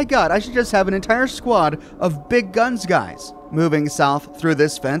 My god, I should just have an entire squad of big guns guys. Moving south through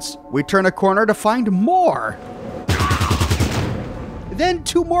this fence, we turn a corner to find more. Then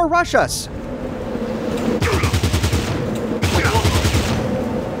 2 more rush us.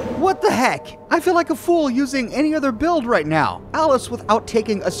 What the heck? I feel like a fool using any other build right now. Alice, without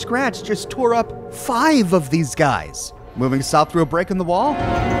taking a scratch, just tore up 5 of these guys. Moving south through a break in the wall.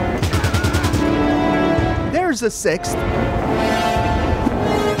 There's a 6th.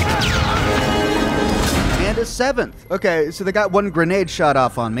 And a 7th. Okay, so they got 1 grenade shot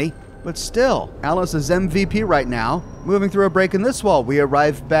off on me. But still, Alice is MVP right now. Moving through a break in this wall, we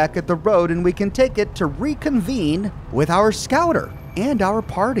arrive back at the road, and we can take it to reconvene with our scouter and our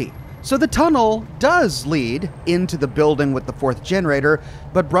party. So the tunnel does lead into the building with the 4th generator,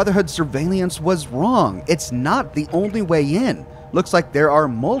 but Brotherhood surveillance was wrong. It's not the only way in. Looks like there are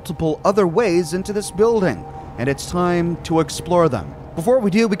multiple other ways into this building, and it's time to explore them. Before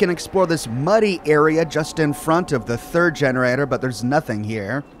we do, we can explore this muddy area just in front of the 3rd generator, but there's nothing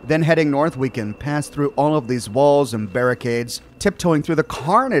here. Then heading north, we can pass through all of these walls and barricades, tiptoeing through the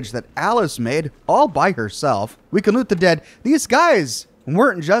carnage that Alice made all by herself. We can loot the dead. These guys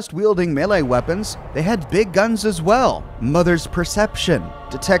weren't just wielding melee weapons, they had big guns as well. Mother's Perception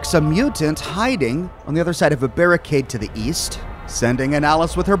detects a mutant hiding on the other side of a barricade to the east, sending in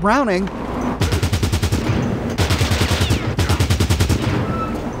Alice with her Browning.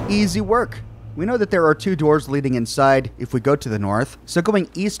 Easy work. We know that there are 2 doors leading inside if we go to the north, so going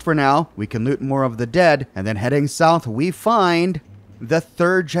east for now, we can loot more of the dead, and then heading south, we find the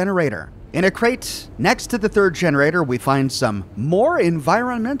 3rd generator. In a crate next to the 3rd generator, we find some more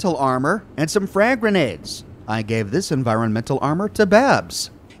environmental armor and some frag grenades. I gave this environmental armor to Babs.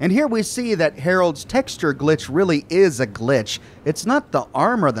 And here we see that Harold's texture glitch really is a glitch. It's not the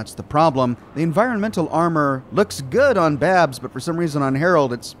armor that's the problem. The environmental armor looks good on Babs, but for some reason on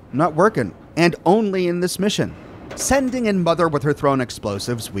Harold it's not working. And only in this mission. Sending in Mother with her thrown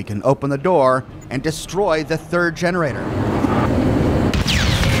explosives, we can open the door and destroy the 3rd generator.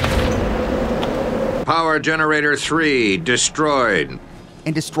 Power generator 3 destroyed.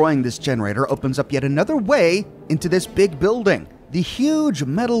 And destroying this generator opens up yet another way into this big building. The huge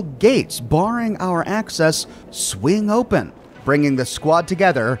metal gates barring our access swing open. Bringing the squad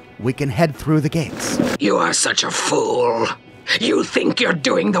together, we can head through the gates. You are such a fool. You think you're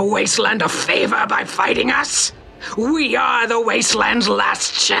doing the Wasteland a favor by fighting us? We are the Wasteland's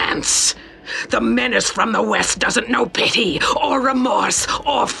last chance. The menace from the West doesn't know pity, or remorse,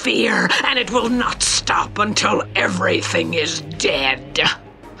 or fear, and it will not stop until everything is dead.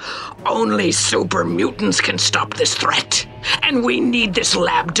 Only super mutants can stop this threat. And we need this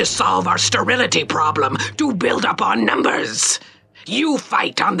lab to solve our sterility problem, to build up our numbers. You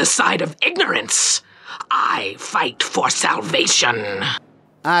fight on the side of ignorance. I fight for salvation.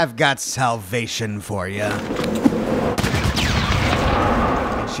 I've got salvation for you.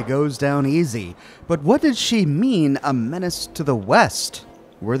 She goes down easy. But what did she mean, a menace to the West?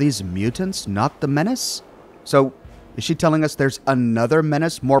 Were these mutants not the menace? So, is she telling us there's another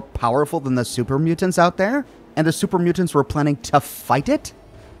menace more powerful than the super mutants out there? And the super mutants were planning to fight it?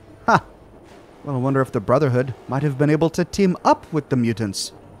 Huh. Well, I wonder if the Brotherhood might have been able to team up with the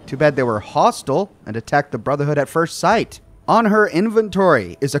mutants. Too bad they were hostile and attacked the Brotherhood at first sight. On her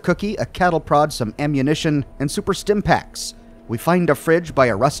inventory is a cookie, a cattle prod, some ammunition, and super stim packs. We find a fridge by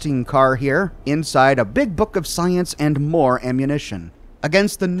a rusting car here. Inside, a big book of science and more ammunition.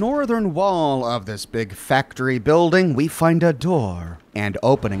 Against the northern wall of this big factory building, we find a door. And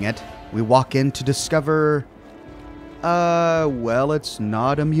opening it, we walk in to discover... well, it's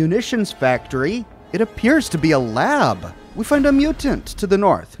not a munitions factory. It appears to be a lab. We find a mutant to the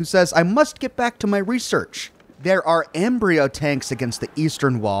north who says, I must get back to my research. There are embryo tanks against the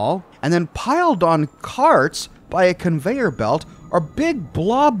eastern wall, and then piled on carts by a conveyor belt are big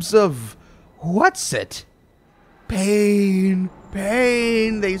blobs of... what's it? Pain,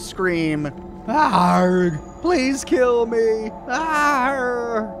 pain, they scream. Arg, please kill me.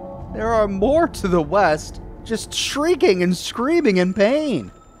 Arg. There are more to the west, just shrieking and screaming in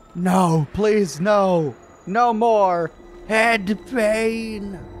pain. No, please, no. No more. Head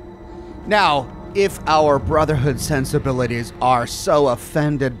pain. Now, if our Brotherhood sensibilities are so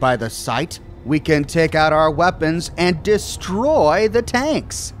offended by the sight, we can take out our weapons and destroy the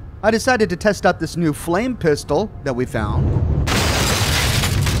tanks. I decided to test out this new flame pistol that we found.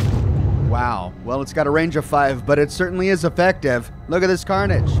 Wow, well, it's got a range of 5, but it certainly is effective. Look at this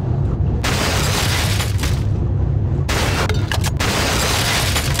carnage.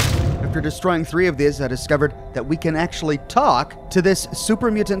 After destroying 3 of these, I discovered that we can actually talk to this super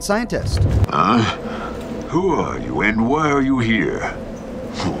mutant scientist. Who are you and why are you here?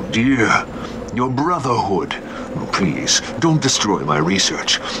 Oh dear, your Brotherhood. Please, don't destroy my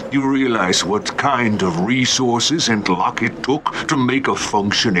research. You realize what kind of resources and luck it took to make a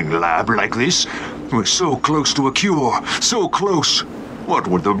functioning lab like this? We're so close to a cure, so close. What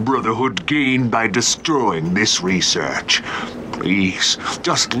would the Brotherhood gain by destroying this research? Please,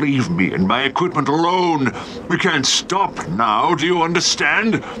 just leave me and my equipment alone. We can't stop now, do you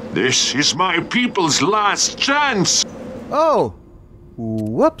understand? This is my people's last chance. Oh,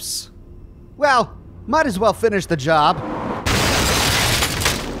 whoops. Well, might as well finish the job.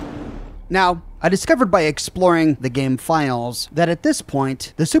 Now, I discovered by exploring the game files that at this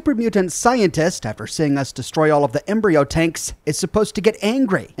point, the super mutant scientist, after seeing us destroy all of the embryo tanks, is supposed to get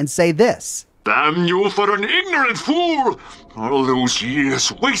angry and say this. Damn you for an ignorant fool! All those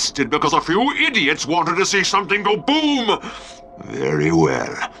years wasted because a few idiots wanted to see something go boom! Very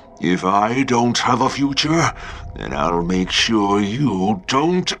well. If I don't have a future, then I'll make sure you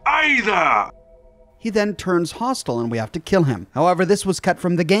don't either! He then turns hostile and we have to kill him. However, this was cut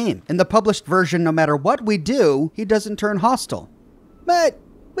from the game. In the published version, no matter what we do, he doesn't turn hostile. But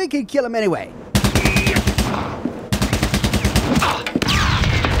we can kill him anyway.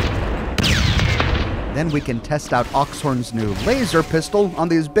 Then we can test out Oxhorn's new laser pistol on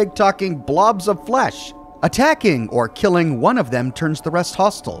these big talking blobs of flesh. Attacking or killing one of them turns the rest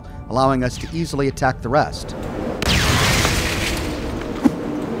hostile, allowing us to easily attack the rest.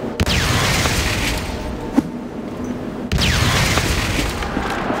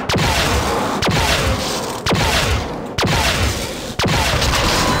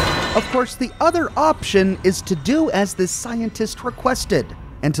 Of course, the other option is to do as the scientist requested,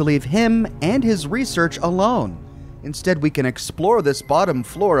 and to leave him and his research alone. Instead, we can explore this bottom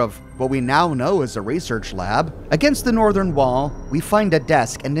floor of what we now know is a research lab. Against the northern wall, we find a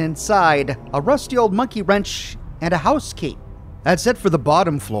desk, and inside, a rusty old monkey wrench and a house key. That's it for the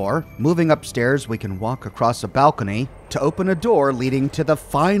bottom floor. Moving upstairs, we can walk across a balcony to open a door leading to the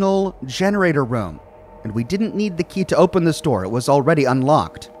final generator room. And we didn't need the key to open this door, it was already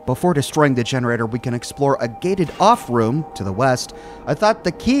unlocked. Before destroying the generator, we can explore a gated off room to the west. I thought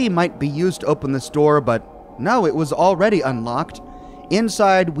the key might be used to open this door, but no, it was already unlocked.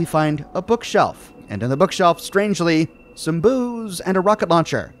 Inside, we find a bookshelf, and in the bookshelf, strangely, some booze and a rocket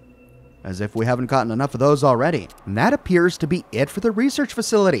launcher. As if we haven't gotten enough of those already. And that appears to be it for the research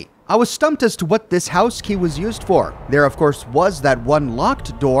facility. I was stumped as to what this house key was used for. There, of course, was that one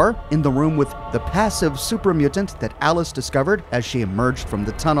locked door in the room with the passive super mutant that Alice discovered as she emerged from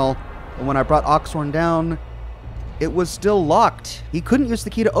the tunnel. And when I brought Oxhorn down, it was still locked. He couldn't use the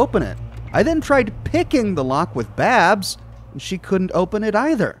key to open it. I then tried picking the lock with Babs, and she couldn't open it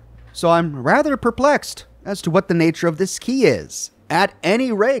either. So I'm rather perplexed as to what the nature of this key is. At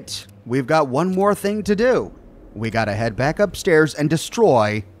any rate, we've got one more thing to do. We gotta head back upstairs and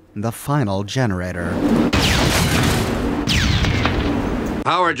destroy the final generator.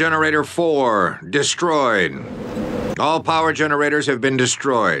 Power generator 4, destroyed. All power generators have been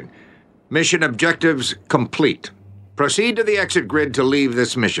destroyed. Mission objectives complete. Proceed to the exit grid to leave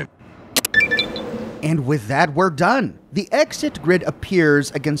this mission. And with that, we're done. The exit grid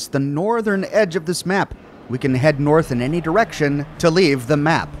appears against the northern edge of this map. We can head north in any direction to leave the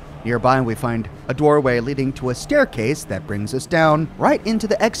map. Nearby, we find a doorway leading to a staircase that brings us down right into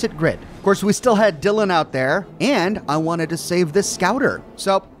the exit grid. Of course, we still had Dylan out there, and I wanted to save this scouter.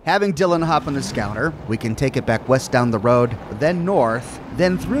 So, having Dylan hop on the scouter, we can take it back west down the road, then north,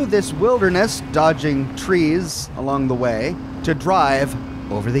 then through this wilderness, dodging trees along the way, to drive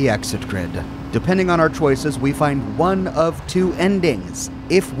over the exit grid. Depending on our choices, we find one of two endings.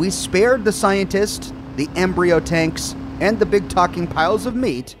 If we spared the scientist, the embryo tanks, and the big talking piles of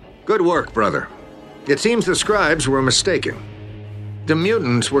meat. Good work, brother. It seems the scribes were mistaken. The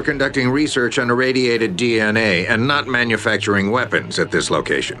mutants were conducting research on irradiated DNA and not manufacturing weapons at this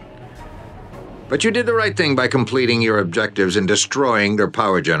location. But you did the right thing by completing your objectives and destroying their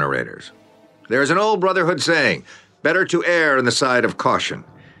power generators. There's an old Brotherhood saying, better to err on the side of caution.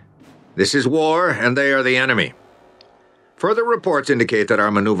 This is war, and they are the enemy. Further reports indicate that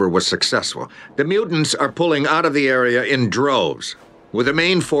our maneuver was successful. The mutants are pulling out of the area in droves, with the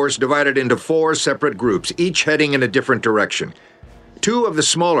main force divided into 4 separate groups, each heading in a different direction. 2 of the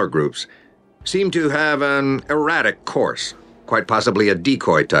smaller groups seem to have an erratic course, quite possibly a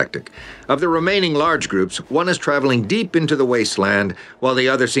decoy tactic. Of the remaining large groups, one is traveling deep into the wasteland, while the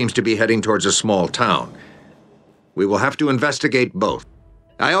other seems to be heading towards a small town. We will have to investigate both.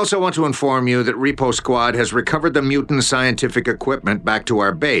 I also want to inform you that Repo Squad has recovered the mutant scientific equipment back to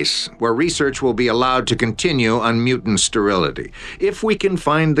our base, where research will be allowed to continue on mutant sterility. If we can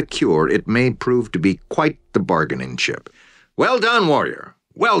find the cure, it may prove to be quite the bargaining chip. Well done, warrior.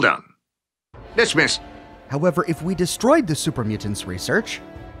 Well done. Dismissed. However, if we destroyed the super mutants' research...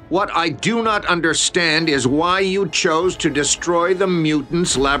 What I do not understand is why you chose to destroy the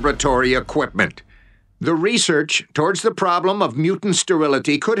mutants' laboratory equipment. The research towards the problem of mutant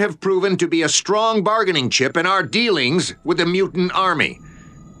sterility could have proven to be a strong bargaining chip in our dealings with the mutant army.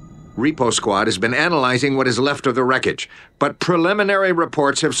 Repo Squad has been analyzing what is left of the wreckage, but preliminary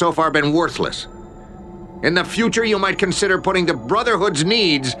reports have so far been worthless. In the future, you might consider putting the Brotherhood's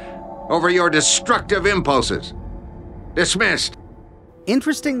needs over your destructive impulses. Dismissed.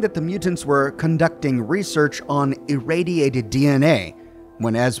 Interesting that the mutants were conducting research on irradiated DNA,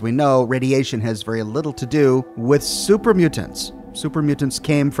 when, as we know, radiation has very little to do with super mutants. Super mutants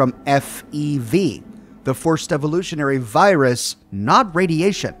came from FEV, the forced evolutionary virus, not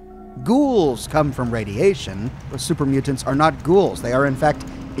radiation. Ghouls come from radiation, but super mutants are not ghouls. They are, in fact,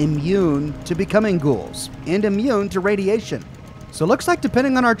 immune to becoming ghouls and immune to radiation. So it looks like,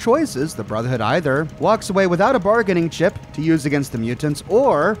 depending on our choices, the Brotherhood either walks away without a bargaining chip to use against the mutants,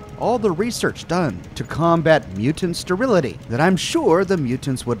 or all the research done to combat mutant sterility that I'm sure the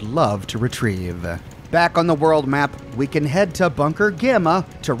mutants would love to retrieve. Back on the world map, we can head to Bunker Gamma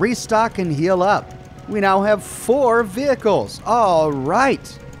to restock and heal up. We now have 4 vehicles. All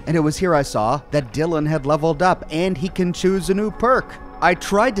right. And it was here I saw that Dylan had leveled up and he can choose a new perk. I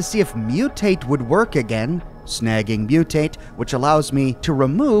tried to see if Mutate would work again, snagging Mutate, which allows me to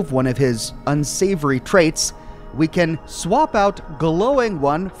remove one of his unsavory traits. We can swap out Glowing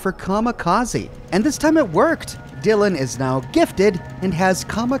One for Kamikaze. And this time it worked. Dylan is now gifted and has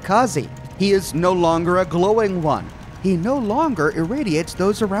Kamikaze. He is no longer a Glowing One. He no longer irradiates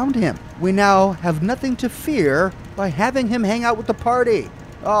those around him. We now have nothing to fear by having him hang out with the party.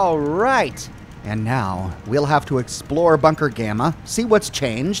 All right. And now, we'll have to explore Bunker Gamma, see what's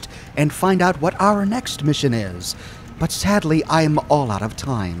changed, and find out what our next mission is. But sadly, I'm all out of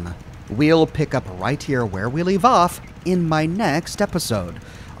time. We'll pick up right here where we leave off in my next episode.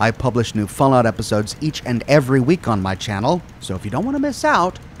 I publish new Fallout episodes each and every week on my channel, so if you don't want to miss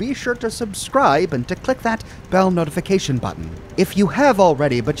out, be sure to subscribe and to click that bell notification button. If you have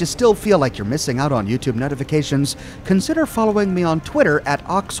already, but you still feel like you're missing out on YouTube notifications, consider following me on Twitter at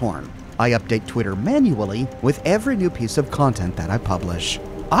Oxhorn. I update Twitter manually with every new piece of content that I publish.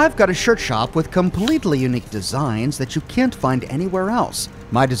 I've got a shirt shop with completely unique designs that you can't find anywhere else.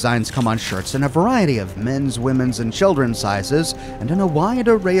 My designs come on shirts in a variety of men's, women's, and children's sizes, and in a wide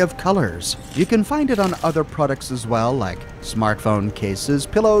array of colors. You can find it on other products as well, like smartphone cases,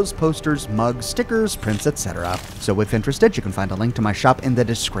 pillows, posters, mugs, stickers, prints, etc. So if interested, you can find a link to my shop in the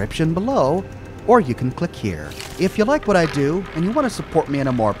description below, or you can click here. If you like what I do and you want to support me in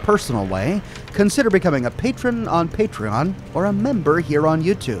a more personal way, consider becoming a patron on Patreon or a member here on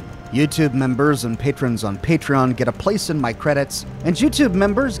YouTube. YouTube members and patrons on Patreon get a place in my credits, and YouTube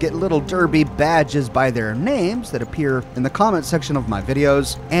members get little derby badges by their names that appear in the comment section of my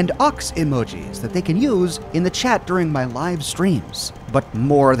videos, and ox emojis that they can use in the chat during my live streams. But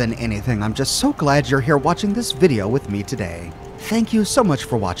more than anything, I'm just so glad you're here watching this video with me today. Thank you so much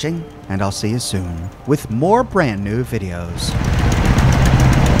for watching, and I'll see you soon with more brand new videos.